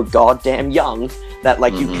so goddamn young that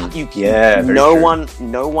like no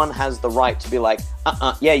one has the right to be like,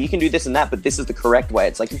 yeah, you can do this and that, but this is the correct way.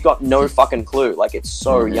 It's like you've got no fucking clue. Like it's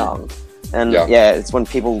so young. And it's when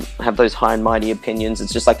people have those high and mighty opinions,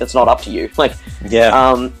 it's just like, that's not up to you. Like,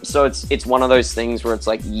 so it's one of those things where it's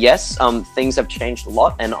like, yes, things have changed a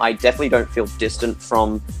lot, and I definitely don't feel distant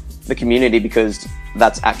from the community because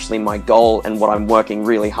that's actually my goal, and what I'm working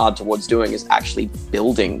really hard towards doing is actually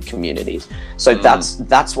building communities. So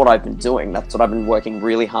that's what I've been doing. That's what I've been working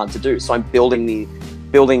really hard to do. So I'm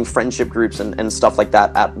building friendship groups and stuff like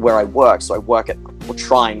that at where I work. So I work at I'm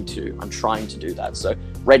trying to do that. So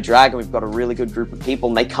Red Dragon, we've got a really good group of people,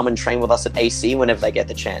 and they come and train with us at AC whenever they get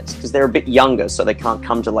the chance, because they're a bit younger, so they can't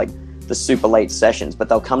come to like the super late sessions, but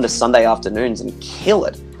they'll come to Sunday afternoons and kill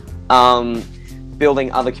it.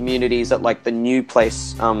 Building other communities at like the new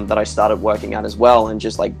place that I started working at as well, and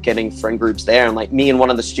just like getting friend groups there. And like me and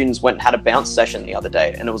one of the students went and had a bounce session the other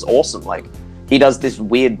day, and it was awesome. Like he does this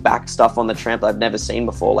weird back stuff on the tramp that I've never seen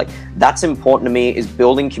before. Like that's important to me, is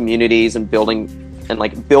building communities and building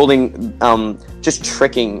just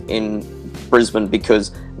tricking in Brisbane,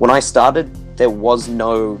 because when I started there was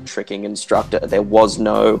no tricking instructor. There was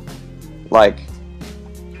no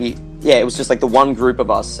it was just like the one group of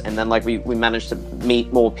us, and then like we managed to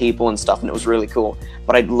meet more people and stuff, and it was really cool.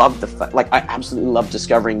 But I love I absolutely love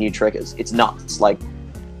discovering new triggers. It's nuts. Like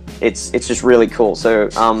it's just really cool. So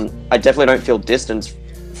I definitely don't feel distanced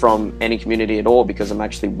from any community at all, because I'm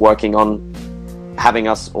actually working on having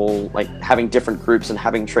us all like having different groups and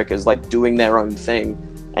having trickers like doing their own thing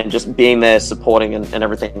and just being there supporting and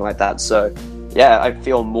everything like that. So yeah, I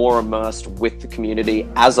feel more immersed with the community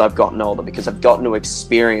as I've gotten older, because I've gotten to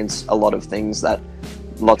experience a lot of things that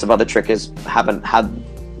lots of other trickers haven't had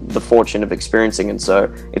the fortune of experiencing. And so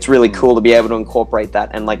it's really cool to be able to incorporate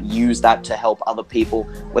that and like use that to help other people,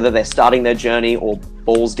 whether they're starting their journey or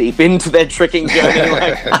balls deep into their tricking journey.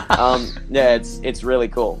 It's really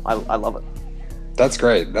cool. I love it. That's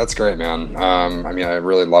great, man. I mean, I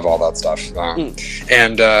really love all that stuff.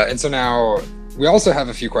 And so now we also have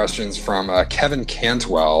a few questions from Kevin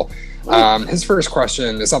Cantwell. His first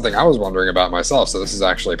question is something I was wondering about myself, so this is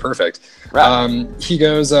actually perfect. Right. He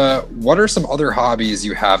goes, what are some other hobbies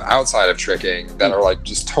you have outside of tricking that are like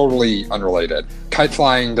just totally unrelated? Kite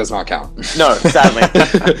flying does not count. No, sadly.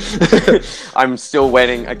 I'm still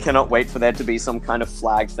waiting. I cannot wait for there to be some kind of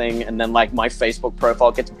flag thing, and then like my Facebook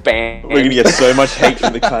profile gets banned. We're gonna get so much hate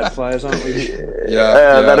from the kite flyers, aren't we?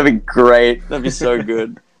 Yeah, that'd be great. That'd be so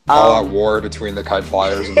good. All that war between the kite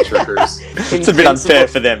flyers and the trickers. It's a bit unfair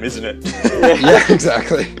for them, isn't it? Yeah,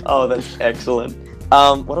 exactly. Oh, that's excellent.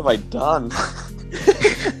 What have I done?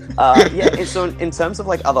 So in terms of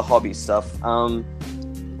like other hobby stuff,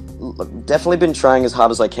 definitely been trying as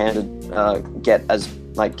hard as I can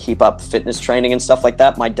to keep up fitness training and stuff like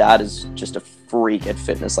that. My dad is just a freak at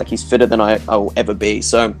fitness. Like he's fitter than I'll ever be.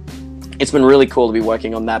 So it's been really cool to be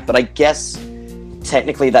working on that. But I guess not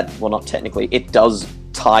technically, it does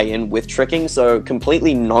tie in with tricking, so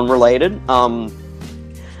completely non-related. It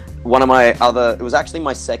was actually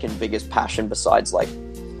my second biggest passion besides like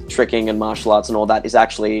tricking and martial arts and all that, is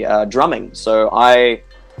actually drumming. So I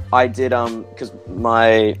did because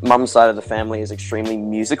my mum's side of the family is extremely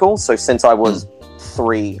musical, so since I was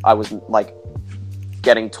 3 I was like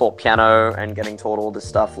getting taught piano and getting taught all this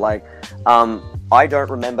stuff. Like I don't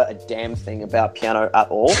remember a damn thing about piano at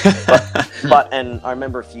all, but and I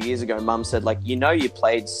remember a few years ago mum said like, you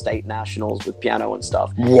played state nationals with piano and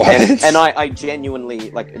stuff. What? And I genuinely,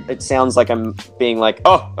 like, it sounds like I'm being like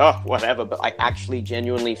oh whatever, but I actually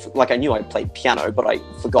genuinely, like, I knew I played piano, but I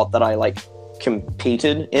forgot that I like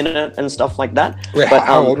competed in it and stuff like that. Wait, but,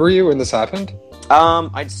 how old were you when this happened?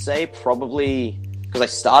 I'd say probably, because I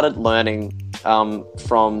started learning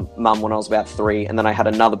from mum when I was about 3, and then I had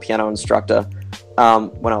another piano instructor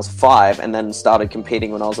when I was 5, and then started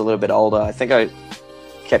competing when I was a little bit older. I think I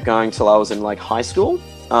kept going till I was in like high school.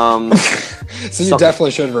 So you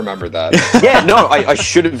definitely should have remembered that. Yeah, no, I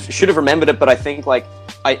should have remembered it, but I think like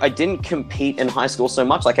I didn't compete in high school so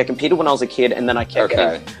much. Like I competed when I was a kid, and then I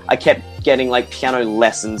kept getting like piano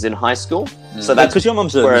lessons in high school. So that's because your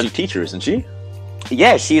mum's a music teacher, isn't she?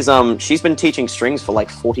 Yeah, she's been teaching strings for like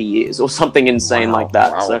 40 years or something insane like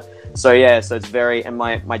that. Wow. So it's very, and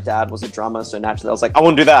my dad was a drummer, so naturally I was like, I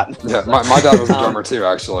want to do that. Yeah, my dad was a drummer too,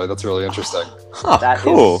 actually. That's really interesting. That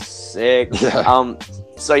cool. Is sick. Yeah.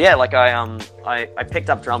 So yeah, like I picked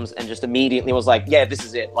up drums and just immediately was like, yeah, this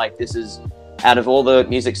is it. Like this is, out of all the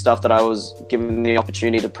music stuff that I was given the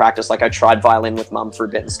opportunity to practice, like I tried violin with mum for a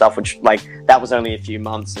bit and stuff, which like that was only a few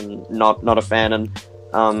months and not a fan. And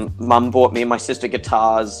mum bought me and my sister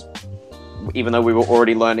guitars, even though we were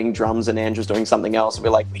already learning drums and Andrew's doing something else. We were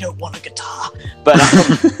like, we don't want a guitar,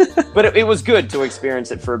 but it was good to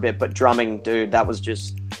experience it for a bit. But drumming, dude, that was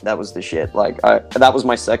the shit. Like that was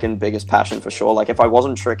my second biggest passion for sure. Like if I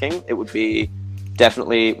wasn't tricking, it would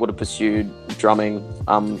have pursued drumming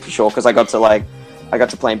for sure, because I got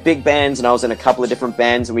to play in big bands, and I was in a couple of different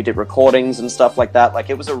bands, and we did recordings and stuff like that. Like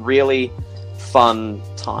it was a really fun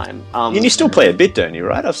time. And you still play a bit, don't you?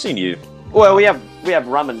 Right? I've seen you Well, we have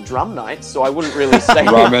rum and drum nights, so I wouldn't really say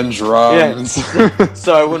rum and drums. Yeah.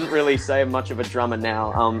 So I wouldn't really say much of a drummer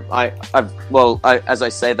now. As I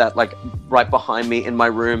say that, like right behind me in my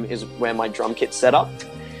room is where my drum kit's set up.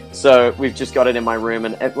 So we've just got it in my room,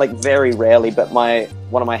 and like very rarely, but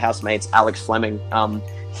one of my housemates, Alex Fleming,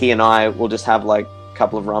 he and I will just have like a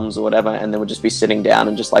couple of rums or whatever, and then we'll just be sitting down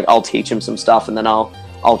and just like I'll teach him some stuff, and then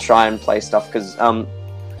I'll try and play stuff because I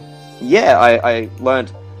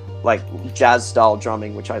learned like jazz style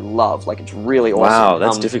drumming, which I love. Like it's really awesome. Wow,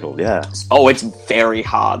 that's difficult. Yeah. Oh, it's very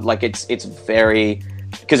hard. Like it's very,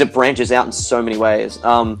 because it branches out in so many ways.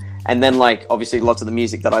 And then like obviously lots of the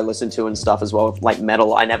music that I listen to and stuff as well, like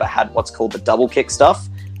metal. I never had what's called the double kick stuff.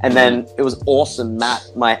 And then it was awesome.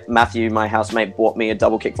 Matthew, my housemate, bought me a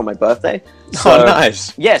double kick for my birthday. So, oh,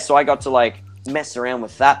 nice. Yeah, so I got to like mess around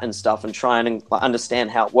with that and stuff and try and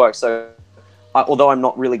understand how it works. So although I'm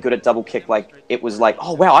not really good at double kick, like it was like,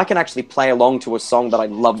 oh wow, I can actually play along to a song that I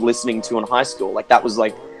loved listening to in high school. Like that was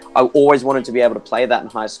like, I always wanted to be able to play that in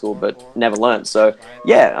high school, but never learned. So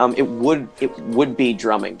yeah, it would be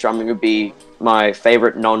drumming. Drumming would be my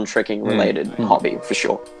favorite non-tricking related hobby for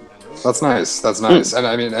sure. That's nice. That's nice. And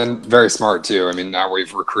I mean, and very smart too. I mean, now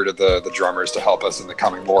we've recruited the drummers to help us in the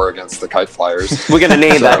coming war against the kite flyers. We're going to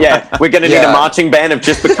need that. Yeah. We're going to need a marching band of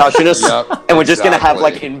just percussionists. And we're just going to have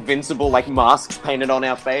like invincible like masks painted on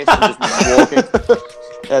our face and just walking.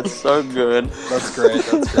 That's so good. That's great.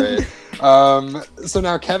 That's great. So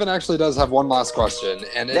now Kevin actually does have one last question,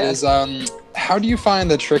 and it is, how do you find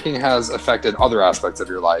that tricking has affected other aspects of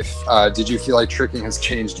your life? Did you feel like tricking has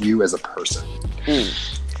changed you as a person?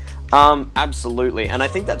 Absolutely. And I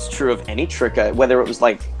think that's true of any tricker, whether it was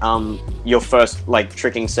like your first like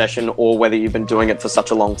tricking session or whether you've been doing it for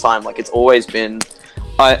such a long time. Like it's always been,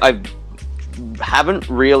 I haven't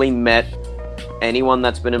really met anyone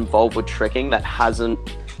that's been involved with tricking that hasn't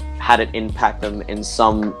had it impact them in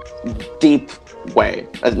some deep way,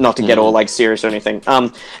 not to get all like serious or anything.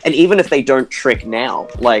 And even if they don't trick now,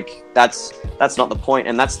 like that's not the point.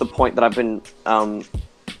 And that's the point that I've been,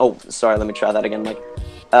 oh, sorry, let me try that again. Like,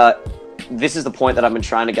 this is the point that I've been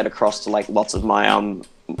trying to get across to like lots of my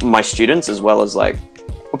my students, as well as like,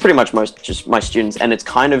 well, pretty much most just my students. And it's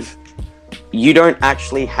kind of, you don't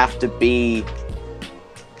actually have to be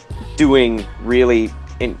doing really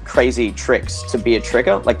crazy tricks to be a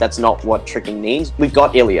tricker. Like that's not what tricking means. We've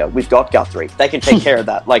got Ilya, we've got Guthrie. They can take care of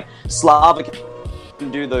that. Like Slava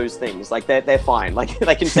can do those things. Like they're fine. Like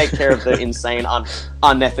they can take care of the insane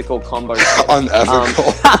unethical combos.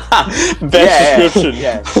 Unethical. Best description.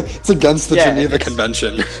 Yeah. It's against the Geneva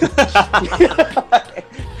Convention.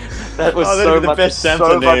 That was so much, the best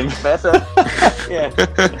Santa name. Much better. Yeah.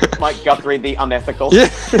 Mike Guthrie, the unethical. Yeah.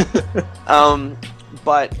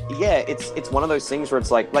 But yeah, it's one of those things where it's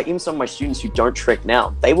like even some of my students who don't trick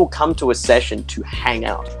now, they will come to a session to hang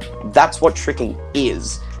out. That's what tricking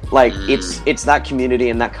is. Like it's that community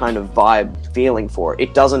and that kind of vibe feeling for it.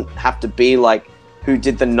 It doesn't have to be like who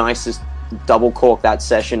did the nicest double cork that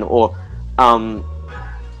session, or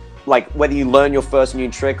like whether you learn your first new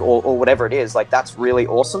trick or whatever it is. Like that's really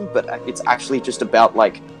awesome, but it's actually just about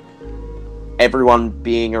like everyone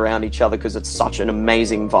being around each other, because it's such an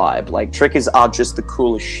amazing vibe. Like trickers are just the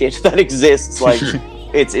coolest shit that exists. Like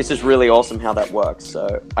it's just really awesome how that works.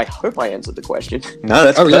 So I hope I answered the question. No,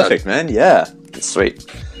 that's perfect, man. Yeah. It's sweet.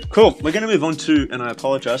 Cool. We're going to move on to, and I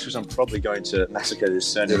apologize because I'm probably going to massacre this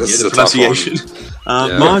surname this here, is the a tough pronunciation.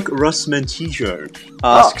 Mark Rusmentijo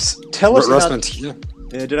asks, tell us about...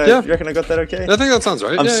 Yeah, do you reckon I got that okay? I think that sounds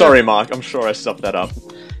right. I'm sorry, Mark. I'm sure I stuffed that up.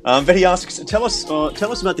 But he asks, tell us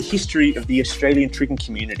about the history of the Australian tricking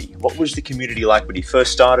community. What was the community like when he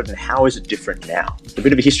first started, and how is it different now? A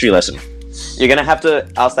bit of a history lesson. You're going to have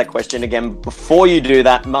to ask that question again. Before you do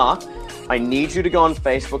that, Mark, I need you to go on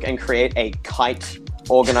Facebook and create a kite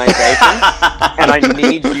organization, and I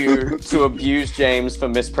need you to abuse James for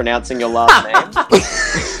mispronouncing your last name.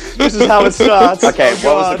 This is how it starts. Okay,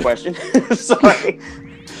 what was the question? Sorry.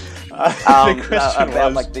 The question about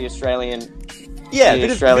was, like the Australian. Yeah, the a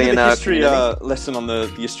bit of a history lesson on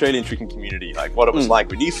the Australian tricking community, like what it was like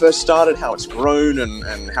when you first started, how it's grown,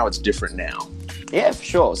 and how it's different now. Yeah, for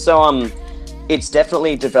sure. So it's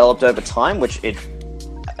definitely developed over time, which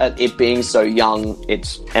it being so young,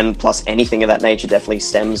 and plus anything of that nature definitely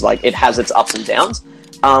stems, like it has its ups and downs.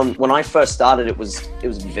 When I first started, it was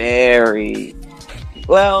very,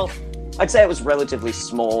 well, I'd say it was relatively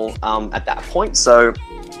small at that point. So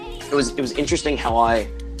it was interesting how I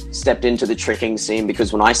stepped into the tricking scene,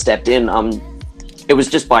 because when I stepped in, it was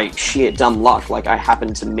just by sheer dumb luck. Like I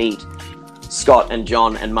happened to meet Scott and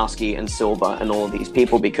John and Muskie and Silver and all of these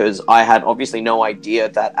people, because I had obviously no idea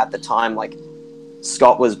that at the time, like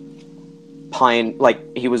Scott was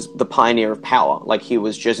he was the pioneer of power. Like, he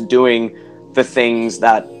was just doing the things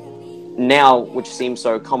that now, which seem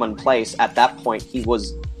so commonplace, at that point he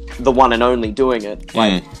was the one and only doing it.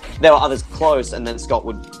 Like, there were others close, and then Scott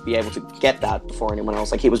would be able to get that before anyone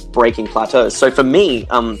else. Like, he was breaking plateaus. So for me,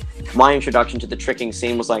 my introduction to the tricking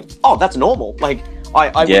scene was like, oh, that's normal. Like,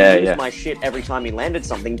 I would lose my shit every time he landed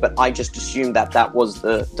something, but I just assumed that was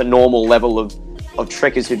the normal level of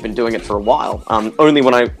trickers who'd been doing it for a while. Only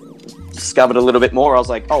when I discovered a little bit more, I was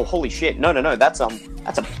like, oh, holy shit, no, that's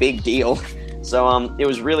a big deal. So it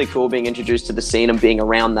was really cool being introduced to the scene and being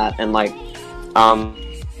around that, and like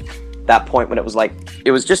that point when it was like,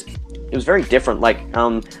 it was very different. Like,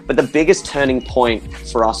 but the biggest turning point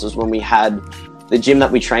for us was when we had the gym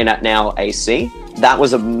that we train at now, AC. That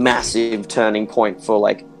was a massive turning point for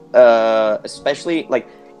like, especially like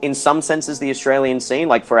in some senses the Australian scene,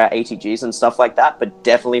 like for our ATGs and stuff like that, but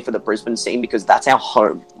definitely for the Brisbane scene, because that's our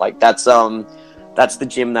home. Like, that's the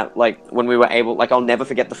gym that, like, when we were able, like, I'll never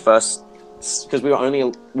forget the first, because we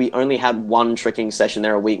only had one tricking session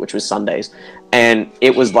there a week, which was Sundays, and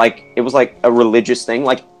it was like a religious thing.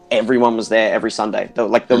 Like, everyone was there every Sunday.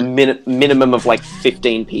 Like the minimum of like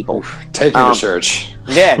 15 people. Taking to church.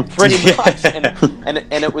 Yeah, pretty much. And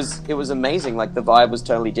it was amazing. Like, the vibe was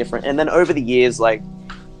totally different. And then over the years, like,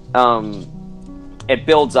 it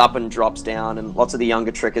builds up and drops down, and lots of the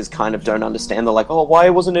younger trickers kind of don't understand. They're like, oh, why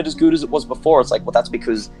wasn't it as good as it was before? It's like, well, that's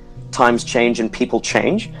because times change and people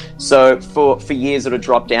change. So for years it'll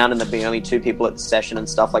drop down and there'll be only 2 people at the session and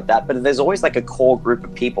stuff like that. But there's always like a core group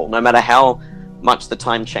of people, no matter how much the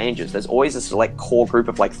time changes. There's always this like core group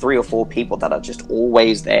of like 3 or 4 people that are just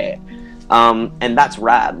always there. And that's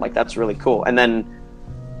rad. Like, that's really cool. And then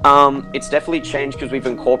it's definitely changed because we've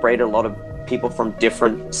incorporated a lot of people from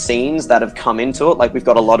different scenes that have come into it. Like, we've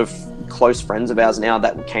got a lot of close friends of ours now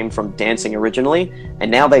that came from dancing originally,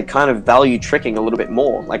 and now they kind of value tricking a little bit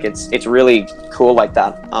more. Like, it's really cool like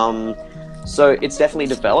that. So it's definitely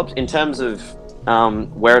developed. In terms of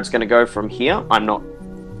where it's going to go from here, I'm not,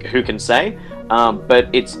 who can say, but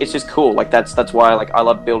it's just cool. Like, that's why, like, I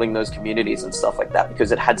love building those communities and stuff like that,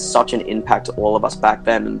 because it had such an impact to all of us back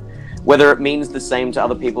then. And whether it means the same to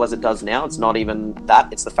other people as it does now, it's not even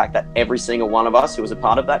that. It's the fact that every single one of us who was a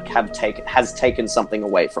part of that has taken something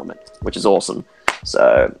away from it, which is awesome.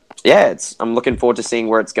 So yeah, I'm looking forward to seeing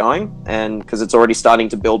where it's going, and because it's already starting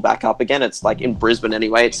to build back up again. It's like in Brisbane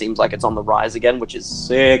anyway, it seems like it's on the rise again, which is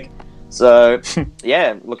sick. So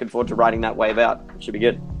yeah, looking forward to riding that wave out. Should be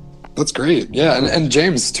good. That's great. Yeah. And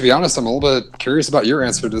James, to be honest, I'm a little bit curious about your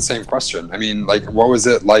answer to the same question. I mean, like, what was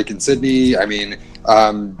it like in Sydney? I mean,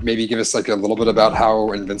 maybe give us like a little bit about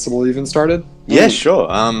how Invincible even started. Yeah, sure.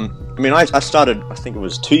 I mean, I started, I think it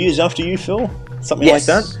was 2 years after you, Phil, something like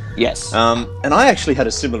that. Yes. And I actually had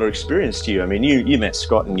a similar experience to you. I mean, you met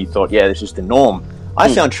Scott and you thought, yeah, this is the norm. I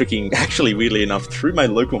found tricking, actually, weirdly enough, through my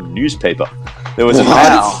local newspaper. There was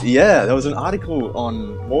there was an article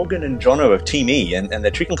on Morgan and Jono of Team E and their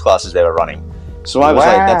tricking classes they were running. So I was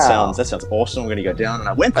like, that sounds awesome. I'm going to go down. And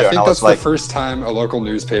I went there. I think that's the first time a local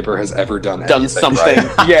newspaper has ever done something.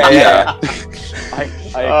 Right? Yeah.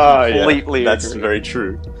 I completely that's agree. very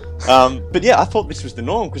true. But yeah, I thought this was the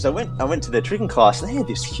norm because I went to their tricking class and they had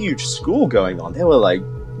this huge school going on. There were like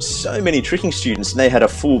so many tricking students and they had a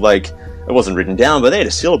full, like, it wasn't written down, but they had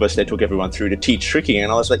a syllabus they took everyone through to teach tricking.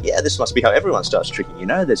 And I was like, yeah, this must be how everyone starts tricking. You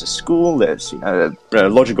know, there's a school, there's, you know, a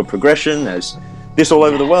logical progression, there's this all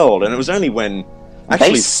over the world. And it was only when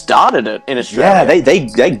they started it in Australia. Yeah,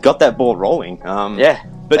 they got that ball rolling.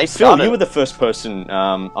 But Phil, you were the first person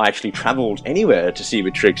I actually travelled anywhere to see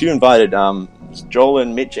with tricks. You invited Joel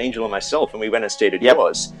and Mitch, Angel, and myself, and we went and stayed at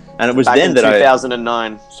yours. And it was back then in that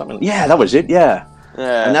 2009. Yeah, that was it. Yeah.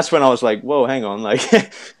 Yeah. And that's when I was like, whoa, hang on, like,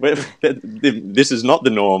 this is not the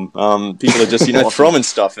norm. People are just, you know, throwing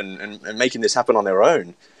stuff and making this happen on their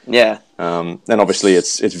own. Yeah. And obviously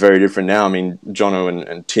it's very different now. I mean, Jono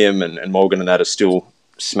and Tim and Morgan and that are still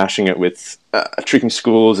smashing it with tricking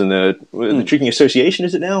schools and the Tricking Association,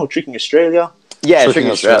 is it now? Or Tricking Australia? Yeah, Tricking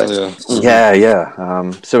Australia. Mm-hmm.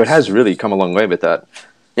 Yeah. So it has really come a long way with that.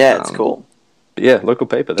 Yeah, it's cool. Yeah, local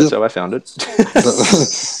paper. That's how I found it.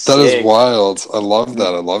 That is wild. I love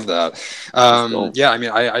that. Cool. Yeah, I mean,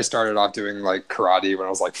 I started off doing like karate when I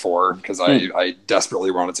was like 4 because I desperately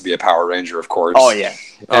wanted to be a Power Ranger, of course. Oh yeah.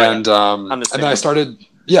 And then I started.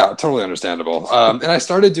 Yeah, totally understandable. And I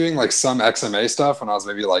started doing like some XMA stuff when I was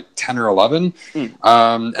maybe like 10 or 11.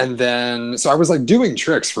 And then, so I was like doing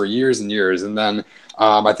tricks for years and years. And then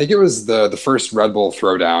I think it was the first Red Bull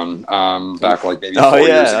throwdown back like maybe 4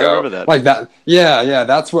 years ago. I remember that. Like that, yeah.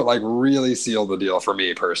 That's what like really sealed the deal for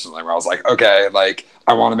me personally. Where I was like, okay, like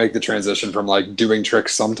I want to make the transition from like doing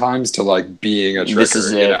tricks sometimes to like being a tricker. This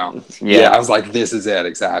is it. You know? Yeah. I was like, this is it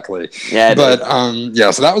exactly. Yeah. But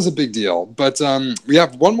so that was a big deal. But we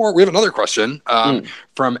have one more. We have another question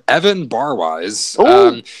from Evan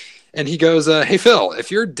Barwise. And he goes, hey, Phil,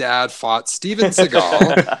 if your dad fought Steven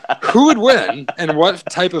Seagal, who would win and what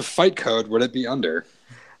type of fight code would it be under?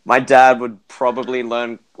 My dad would probably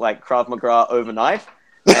learn like Krav Maga overnight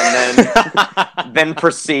and then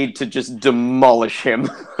proceed to just demolish him.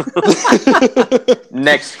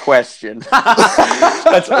 Next question.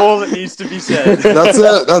 That's all that needs to be said.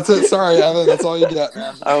 That's it. Sorry, Evan. That's all you get,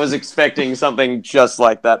 man. I was expecting something just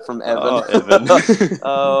like that from Evan. Oh, Evan.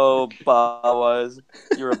 Oh, Barwise.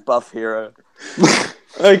 You're a buff hero.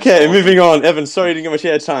 Okay, moving on. Evan, sorry you didn't get much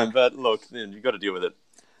airtime, but look, man, you got to deal with it.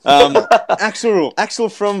 Axel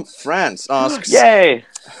from France asks, Yay!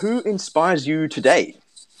 who inspires you today?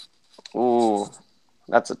 Ooh,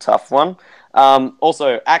 that's a tough one.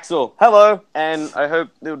 Also, Axel, hello, and I hope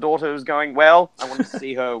your daughter is going well. I want to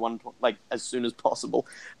see her as soon as possible.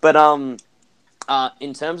 But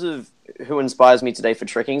in terms of who inspires me today for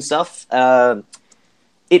tricking stuff,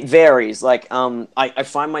 it varies. Like, I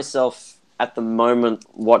find myself at the moment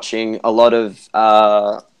watching a lot of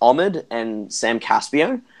Ahmed and Sam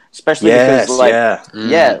Caspio, especially because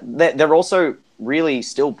they're also really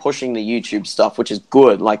still pushing the YouTube stuff, which is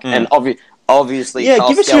good. Like, and obviously, yeah. Carl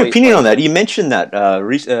Give us your Skelly's opinion on that. You mentioned that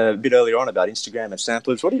a bit earlier on about Instagram and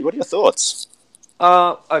samplers. What are your thoughts?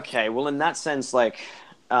 Okay. Well, in that sense, like,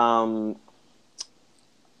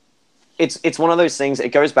 it's one of those things. It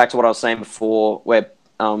goes back to what I was saying before, where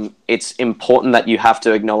it's important that you have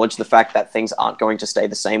to acknowledge the fact that things aren't going to stay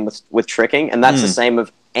the same with tricking, and that's the same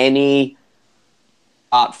of any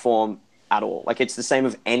art form at all. Like, it's the same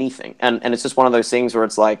of anything, and it's just one of those things where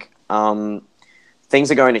it's like things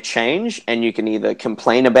are going to change, and you can either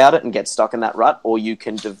complain about it and get stuck in that rut, or you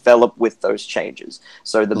can develop with those changes.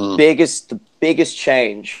 So the biggest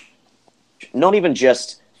change, not even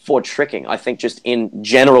just for tricking, I think just in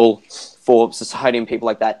general for society and people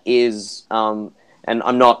like that is, and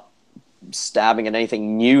I'm not stabbing at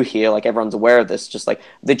anything new here, like everyone's aware of this, just like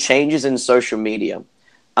the changes in social media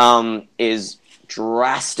is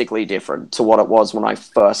drastically different to what it was when I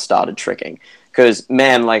first started tricking. Because,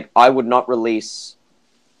 man, like, I would not release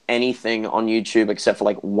anything on YouTube except for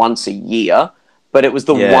like once a year, but it was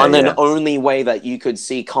the one and only way that you could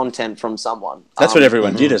see content from someone. That's what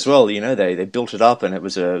everyone did as well. You know, they built it up, and it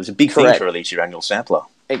was a big thing to release your annual sampler.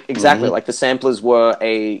 Exactly. Like, the samplers were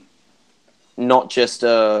not just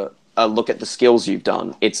a look at the skills you've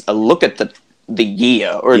done. It's a look at the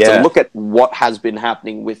year, or it's a look at what has been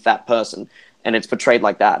happening with that person, and it's portrayed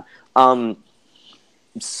like that. Well,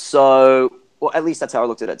 at least that's how I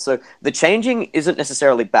looked at it. So the changing isn't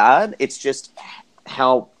necessarily bad. It's just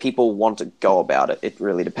how people want to go about it. It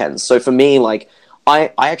really depends. So for me, like,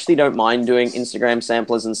 I actually don't mind doing Instagram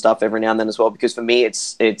samplers and stuff every now and then as well, because for me,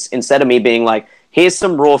 it's instead of me being like, here's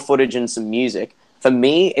some raw footage and some music, for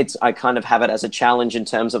me, I kind of have it as a challenge in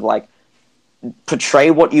terms of like,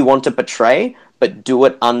 portray what you want to portray, but do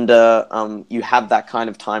it under, you have that kind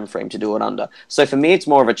of time frame to do it under. So for me, it's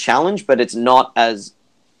more of a challenge, but it's not as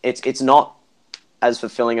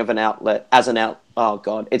fulfilling of an outlet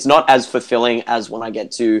it's not as fulfilling as when I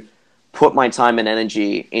get to put my time and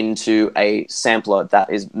energy into a sampler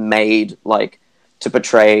that is made like to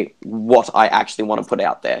portray what I actually want to put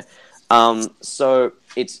out there. So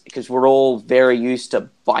it's because we're all very used to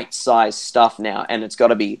bite-sized stuff now, and it's got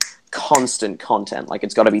to be constant content. Like,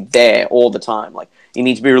 it's got to be there all the time. Like, you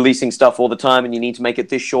need to be releasing stuff all the time, and you need to make it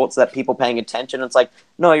this short so that people paying attention. It's like,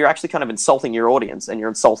 no, you're actually kind of insulting your audience, and you're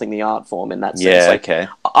insulting the art form in that sense. Yeah, like, okay.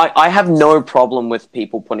 I have no problem with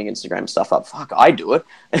people putting Instagram stuff up. Fuck, I do it.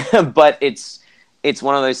 But it's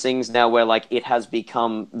one of those things now where, like, it has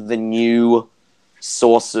become the new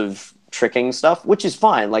source of tricking stuff, which is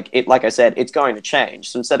fine. Like I said, it's going to change.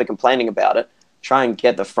 So instead of complaining about it, try and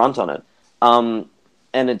get the front on it.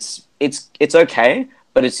 And it's okay,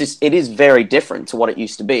 but it is very different to what it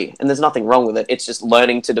used to be. And there's nothing wrong with it. It's just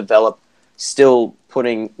learning to develop, still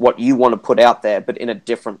putting what you want to put out there, but in a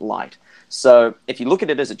different light. So if you look at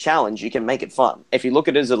it as a challenge, you can make it fun. If you look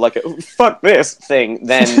at it as like a fuck this thing,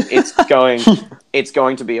 then it's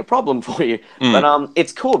going to be a problem for you. But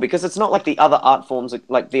it's cool because it's not like the other art forms,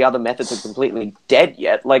 like the other methods are completely dead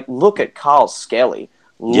yet. Like, look at Carl Skelly.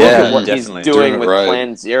 Look at what he's doing with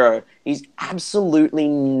Plan Zero. He's absolutely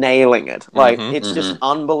nailing it. Like, it's just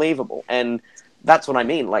unbelievable. And that's what I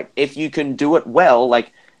mean. Like, if you can do it well,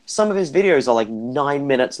 like, some of his videos are like 9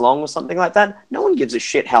 minutes long or something like that. No one gives a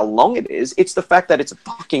shit how long it is. It's the fact that it's a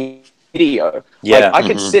fucking video. Yeah. Like, I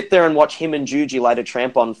could sit there and watch him and Juji light a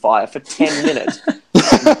tramp on fire for 10 minutes.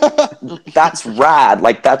 That's rad.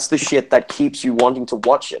 Like, that's the shit that keeps you wanting to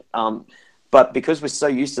watch it. But because we're so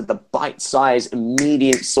used to the bite-sized,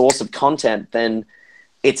 immediate source of content, then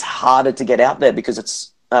it's harder to get out there because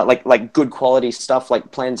it's like good quality stuff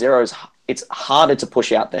like Plan Zero's. It's harder to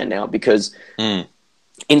push out there now because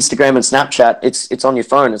Instagram and Snapchat, it's on your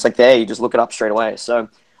phone. It's like there, you just look it up straight away. So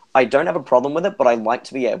I don't have a problem with it, but I like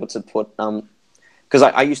to be able to put because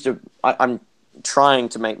I'm trying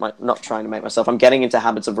to make myself. I'm getting into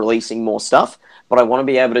habits of releasing more stuff, but I want to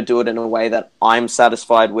be able to do it in a way that I'm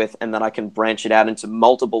satisfied with and that I can branch it out into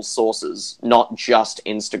multiple sources, not just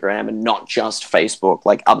Instagram and not just Facebook,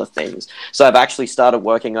 like other things. So I've actually started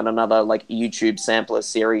working on another like YouTube sampler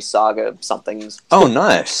series saga somethings. Oh,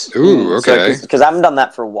 nice. Ooh, okay. Because I haven't done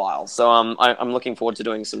that for a while. So I'm looking forward to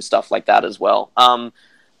doing some stuff like that as well.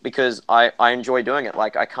 Because I enjoy doing it.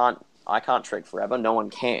 Like I can't trick forever. No one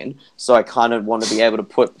can. So I kind of want to be able to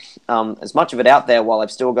put as much of it out there while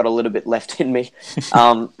I've still got a little bit left in me.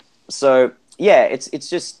 So yeah, it's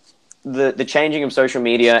just the changing of social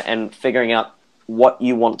media and figuring out what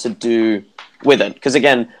you want to do with it. Because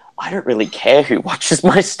again, I don't really care who watches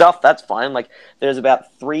my stuff. That's fine. Like there's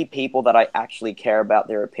about 3 people that I actually care about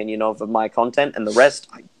their opinion of my content, and the rest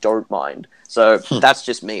I don't mind. So that's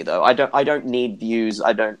just me though. I don't need views.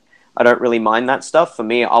 I don't really mind that stuff. For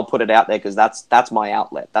me, I'll put it out there because that's my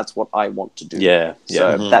outlet. That's what I want to do. Yeah.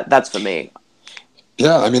 So that's for me.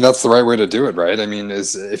 Yeah, I mean that's the right way to do it, right? I mean,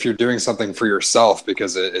 is if you're doing something for yourself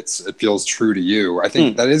because it feels true to you, I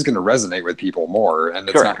think that is going to resonate with people more, and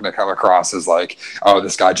it's not going to come across as like, oh,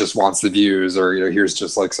 this guy just wants the views, or here's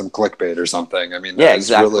just like some clickbait or something. I mean,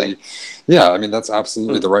 exactly. I mean that's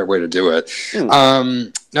absolutely the right way to do it.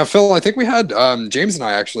 Now, Phil, I think we had James and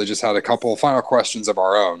I actually just had a couple final questions of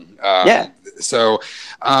our own. So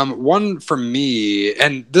one from me,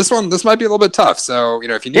 and this might be a little bit tough. So,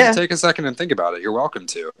 if you need to take a second and think about it, you're welcome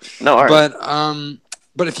to. No, all right.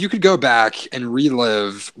 But if you could go back and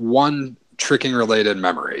relive one tricking related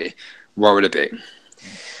memory, what would it be?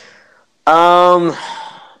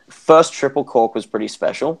 First triple cork was pretty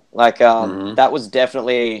special. Like, that was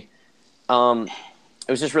definitely, it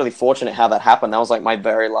was just really fortunate how that happened. That was like my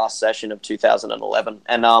very last session of 2011.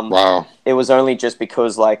 And, wow. It was only just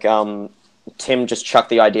because like, Tim just chucked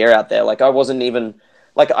the idea out there. Like I wasn't even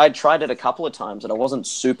like I tried it a couple of times and I wasn't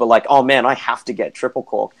super like, oh man, I have to get triple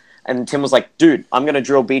cork. And Tim was like, dude, I'm gonna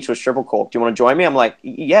drill beach with triple cork. Do you want to join me? I'm like,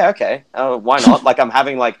 yeah, okay. Why not? Like I'm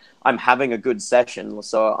having a good session,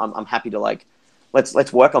 so I'm happy to like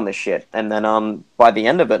let's work on this shit. And then by the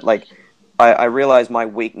end of it, like I realized my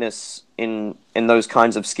weakness in those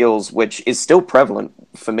kinds of skills, which is still prevalent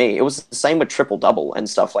for me. It was the same with triple double and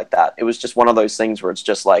stuff like that. It was just one of those things where it's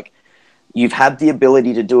just like, you've had the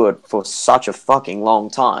ability to do it for such a fucking long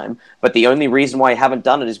time, but the only reason why you haven't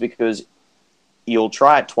done it is because you'll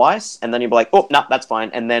try it twice, and then you'll be like, oh, no, that's fine,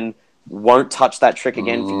 and then won't touch that trick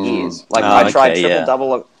again for years. Like, I tried triple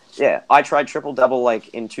double. Yeah, I tried triple double, like,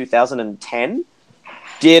 in 2010.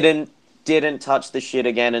 Didn't touch the shit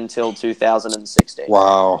again until 2016.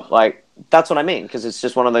 Wow. Like, that's what I mean, because it's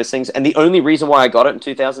just one of those things. And the only reason why I got it in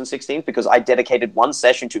 2016 because I dedicated one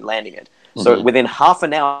session to landing it. So within half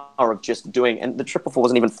an hour of just doing, and the triple four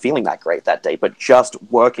wasn't even feeling that great that day, but just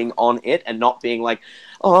working on it and not being like,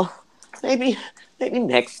 oh, maybe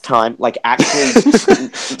next time. Like actually,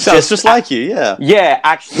 sounds just like you, yeah. Yeah,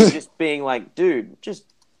 actually, just being like, dude, just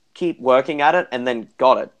keep working at it, and then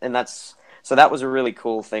got it, and that's. So that was a really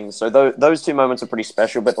cool thing. So those 2 moments are pretty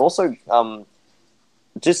special, but also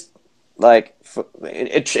just like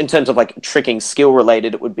in terms of like tricking skill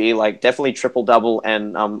related, it would be like definitely triple double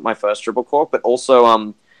and my first triple cork, but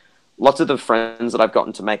also lots of the friends that I've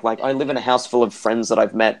gotten to make. Like I live in a house full of friends that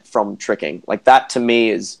I've met from tricking. Like that to me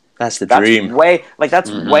is that's the dream.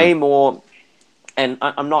 That's way more. And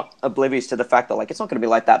I'm not oblivious to the fact that, like, it's not going to be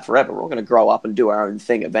like that forever. We're all going to grow up and do our own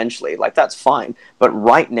thing eventually. Like, that's fine. But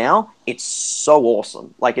right now, it's so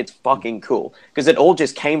awesome. Like, it's fucking cool. Because it all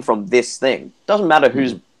just came from this thing. Doesn't matter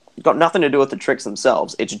who's... got nothing to do with the tricks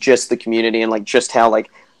themselves. It's just the community and, like, just how,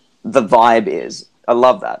 like, the vibe is. I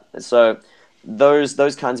love that. So those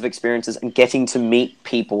kinds of experiences and getting to meet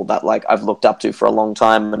people that, like, I've looked up to for a long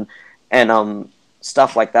time and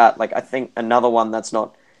stuff like that. Like, I think another one that's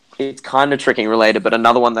not... It's kind of tricking related, but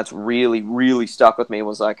another one that's really, really stuck with me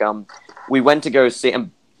was like, we went to go see,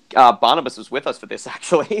 and Barnabas was with us for this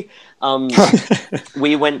actually.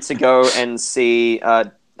 We went to go and see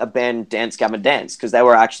a band, Dance Gavin Dance, because they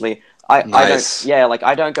were actually, nice.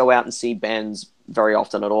 I don't go out and see bands very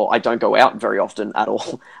often at all. I don't go out very often at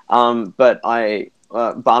all. But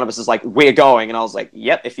Barnabas is like, we're going. And I was like,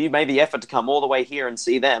 yep, if you made the effort to come all the way here and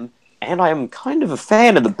see them, and I am kind of a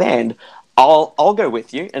fan of the band, I'll go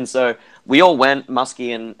with you. And so we all went,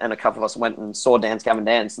 Muskie and a couple of us went and saw Dance Gavin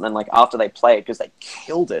Dance. And then like after they played, because they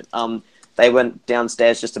killed it, they went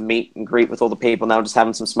downstairs just to meet and greet with all the people, and they were just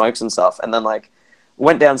having some smokes and stuff. And then like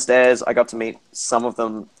went downstairs, I got to meet some of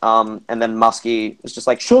them, and then Muskie was just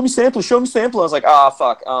like, show me sample. I was like,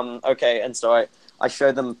 fuck, okay. And so I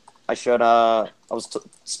showed them, I was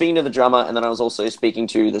speaking to the drummer, and then I was also speaking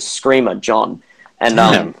to the screamer, John. And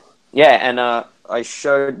I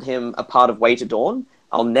showed him a part of Way to Dawn.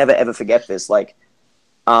 I'll never ever forget this. Like,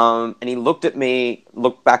 and he looked at me,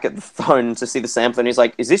 looked back at the phone to see the sample, and he's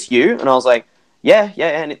like, is this you? And I was like, yeah,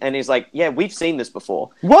 and he's like, yeah, we've seen this before.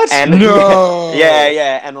 What? And No.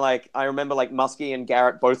 yeah, and like I remember like Muskie and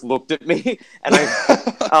Garrett both looked at me,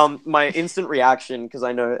 and my instant reaction, because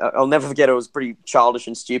I know I'll never forget, it was pretty childish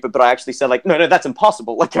and stupid, but I actually said like, no, that's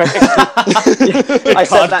impossible. Like I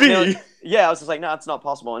said that. I was just like, no, it's not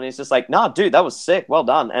possible, and he's just like, nah, dude, that was sick, well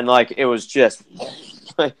done, and like it was just.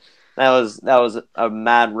 That was a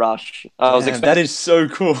mad rush. That is so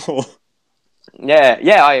cool.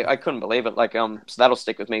 I couldn't believe it. Like, so that'll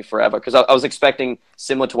stick with me forever, because I was expecting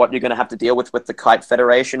similar to what you're going to have to deal with the Kite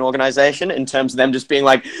Federation organization, in terms of them just being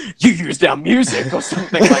like, you used our music or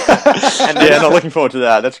something like that. And then, not looking forward to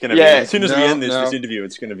that. That's going to be, as soon as we end this interview,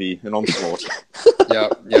 it's going to be an onslaught.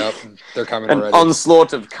 Yep, they're coming an already.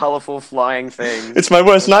 onslaught of colourful flying things. It's my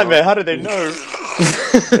worst nightmare. How did they know?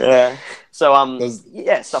 Yeah. So,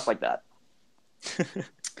 stuff like that.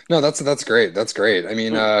 No, that's great. That's great. I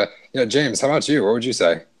mean, James, how about you? What would you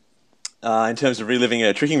say? In terms of reliving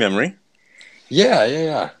a tricking memory?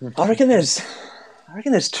 Yeah. I reckon there's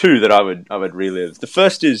two that I would relive. The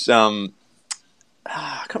first is I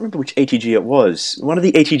can't remember which ATG it was. One of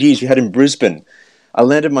the ATGs we had in Brisbane. I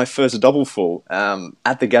landed my first double full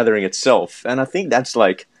at the gathering itself, and I think that's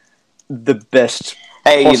like the best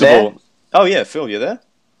possible. You there? Oh yeah, Phil, you there?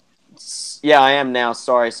 Yeah, I am now.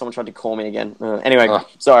 Sorry, someone tried to call me again. Anyway,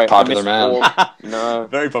 sorry. Popular man. No.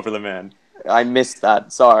 Very popular man. I missed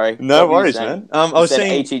that. Sorry. No worries, man. I was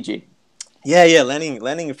saying ATG. Yeah,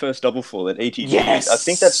 landing your first double full at ATG. Yes! I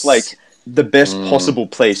think that's like the best possible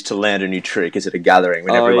place to land a new trick, is at a gathering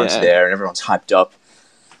when everyone's there and everyone's hyped up.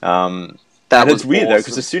 It's weird though,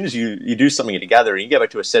 because as soon as you do something at a gathering, you go back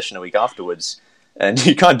to a session a week afterwards, and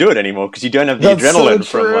you can't do it anymore because you don't have the adrenaline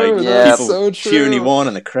from people cheering you on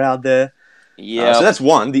and the crowd there. Yeah. So that's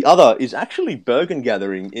one. The other is actually Bergen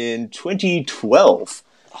Gathering in 2012.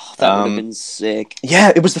 Oh, that would have been sick.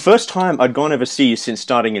 Yeah, it was the first time I'd gone overseas since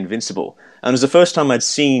starting Invincible. And it was the first time I'd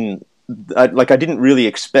seen... I didn't really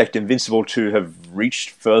expect Invincible to have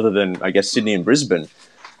reached further than, I guess, Sydney and Brisbane.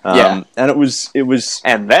 And it was...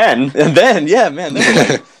 And then, yeah, man. There were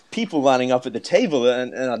like people lining up at the table,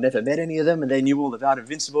 and I'd never met any of them, and they knew all about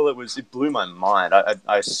Invincible. It blew my mind.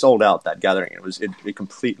 I sold out that gathering. It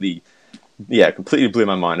completely blew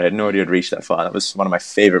my mind. I had no idea I'd reached that far. That was one of my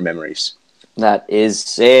favorite memories. That is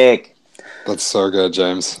sick. That's so good,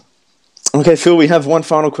 James. Okay, Phil, we have one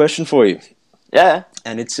final question for you. Yeah.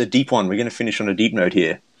 And it's a deep one. We're going to finish on a deep note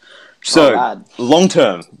here. So, long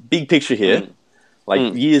term, big picture here,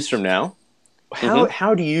 years from now,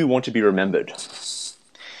 how do you want to be remembered?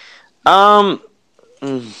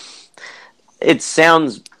 It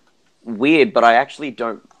sounds weird, but I actually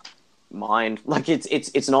don't mind. Like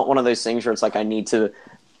it's not one of those things where it's like I need to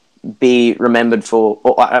be remembered for,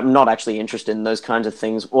 or I'm not actually interested in those kinds of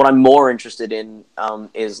things. What I'm more interested in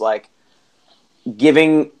is like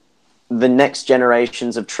giving the next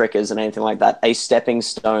generations of trickers and anything like that a stepping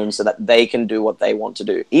stone so that they can do what they want to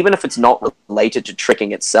do, even if it's not related to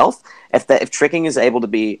tricking itself. If tricking is able to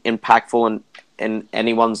be impactful in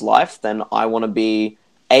anyone's life, then I want to be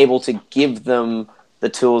able to give them the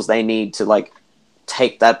tools they need to like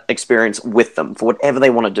take that experience with them for whatever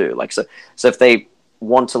they want to do. Like so if they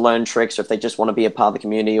want to learn tricks, or if they just want to be a part of the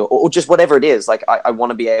community, or just whatever it is, like I want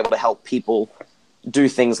to be able to help people do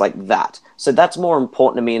things like that. So that's more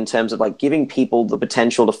important to me in terms of like giving people the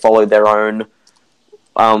potential to follow their own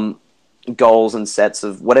goals and sets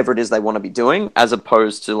of whatever it is they want to be doing, as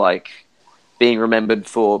opposed to like being remembered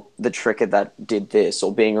for the tricker that did this,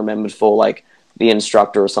 or being remembered for like the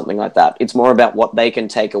instructor or something like that. It's more about what they can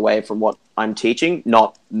take away from what I'm teaching,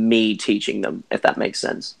 not me teaching them, if that makes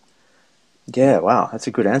sense. Yeah, wow, that's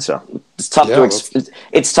a good answer. It's tough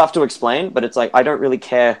it's tough to explain, but it's like I don't really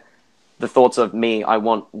care the thoughts of me. I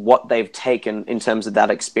want what they've taken in terms of that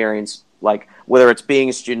experience, like whether it's being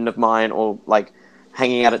a student of mine or like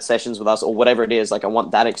hanging out at sessions with us or whatever it is. Like, I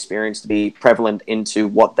want that experience to be prevalent into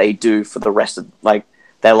what they do for the rest of like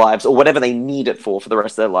their lives or whatever they need it for the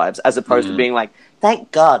rest of their lives, as opposed to being like,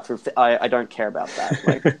 thank God for I don't care about that.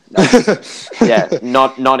 Like,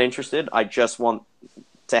 not interested. I just want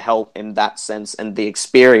to help in that sense, and the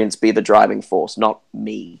experience be the driving force, not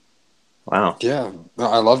me. Wow. Yeah, no,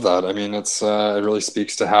 I love that. I mean, it really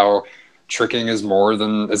speaks to how tricking is more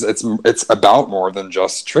than it's about more than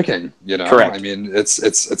just tricking. You know, Correct. I mean,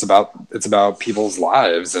 it's about people's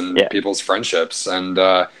lives and people's friendships and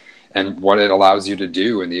what it allows you to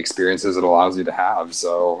do and the experiences it allows you to have.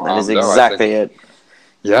 So that is exactly it.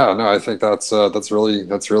 Yeah, no, I think that's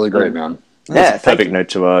really great, man. That's a perfect note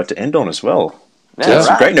to end on as well. That's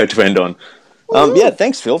a great note to end on.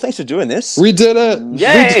 Thanks, Phill. Thanks for doing this. We did it.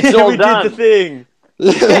 Yay, it's all we done. did the thing.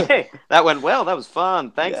 Yay, that went well. That was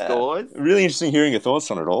fun. Thanks, guys. Really interesting hearing your thoughts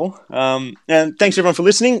on it all. And thanks everyone for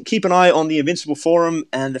listening. Keep an eye on the Invincible Forum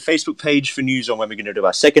and the Facebook page for news on when we're going to do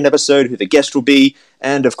our second episode, who the guest will be,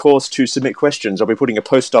 and of course to submit questions. I'll be putting a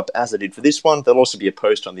post up as I did for this one. There'll also be a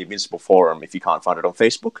post on the Invincible Forum if you can't find it on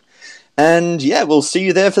Facebook. And we'll see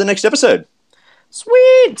you there for the next episode.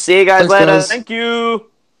 Sweet. See you guys later. Guys. Thank you.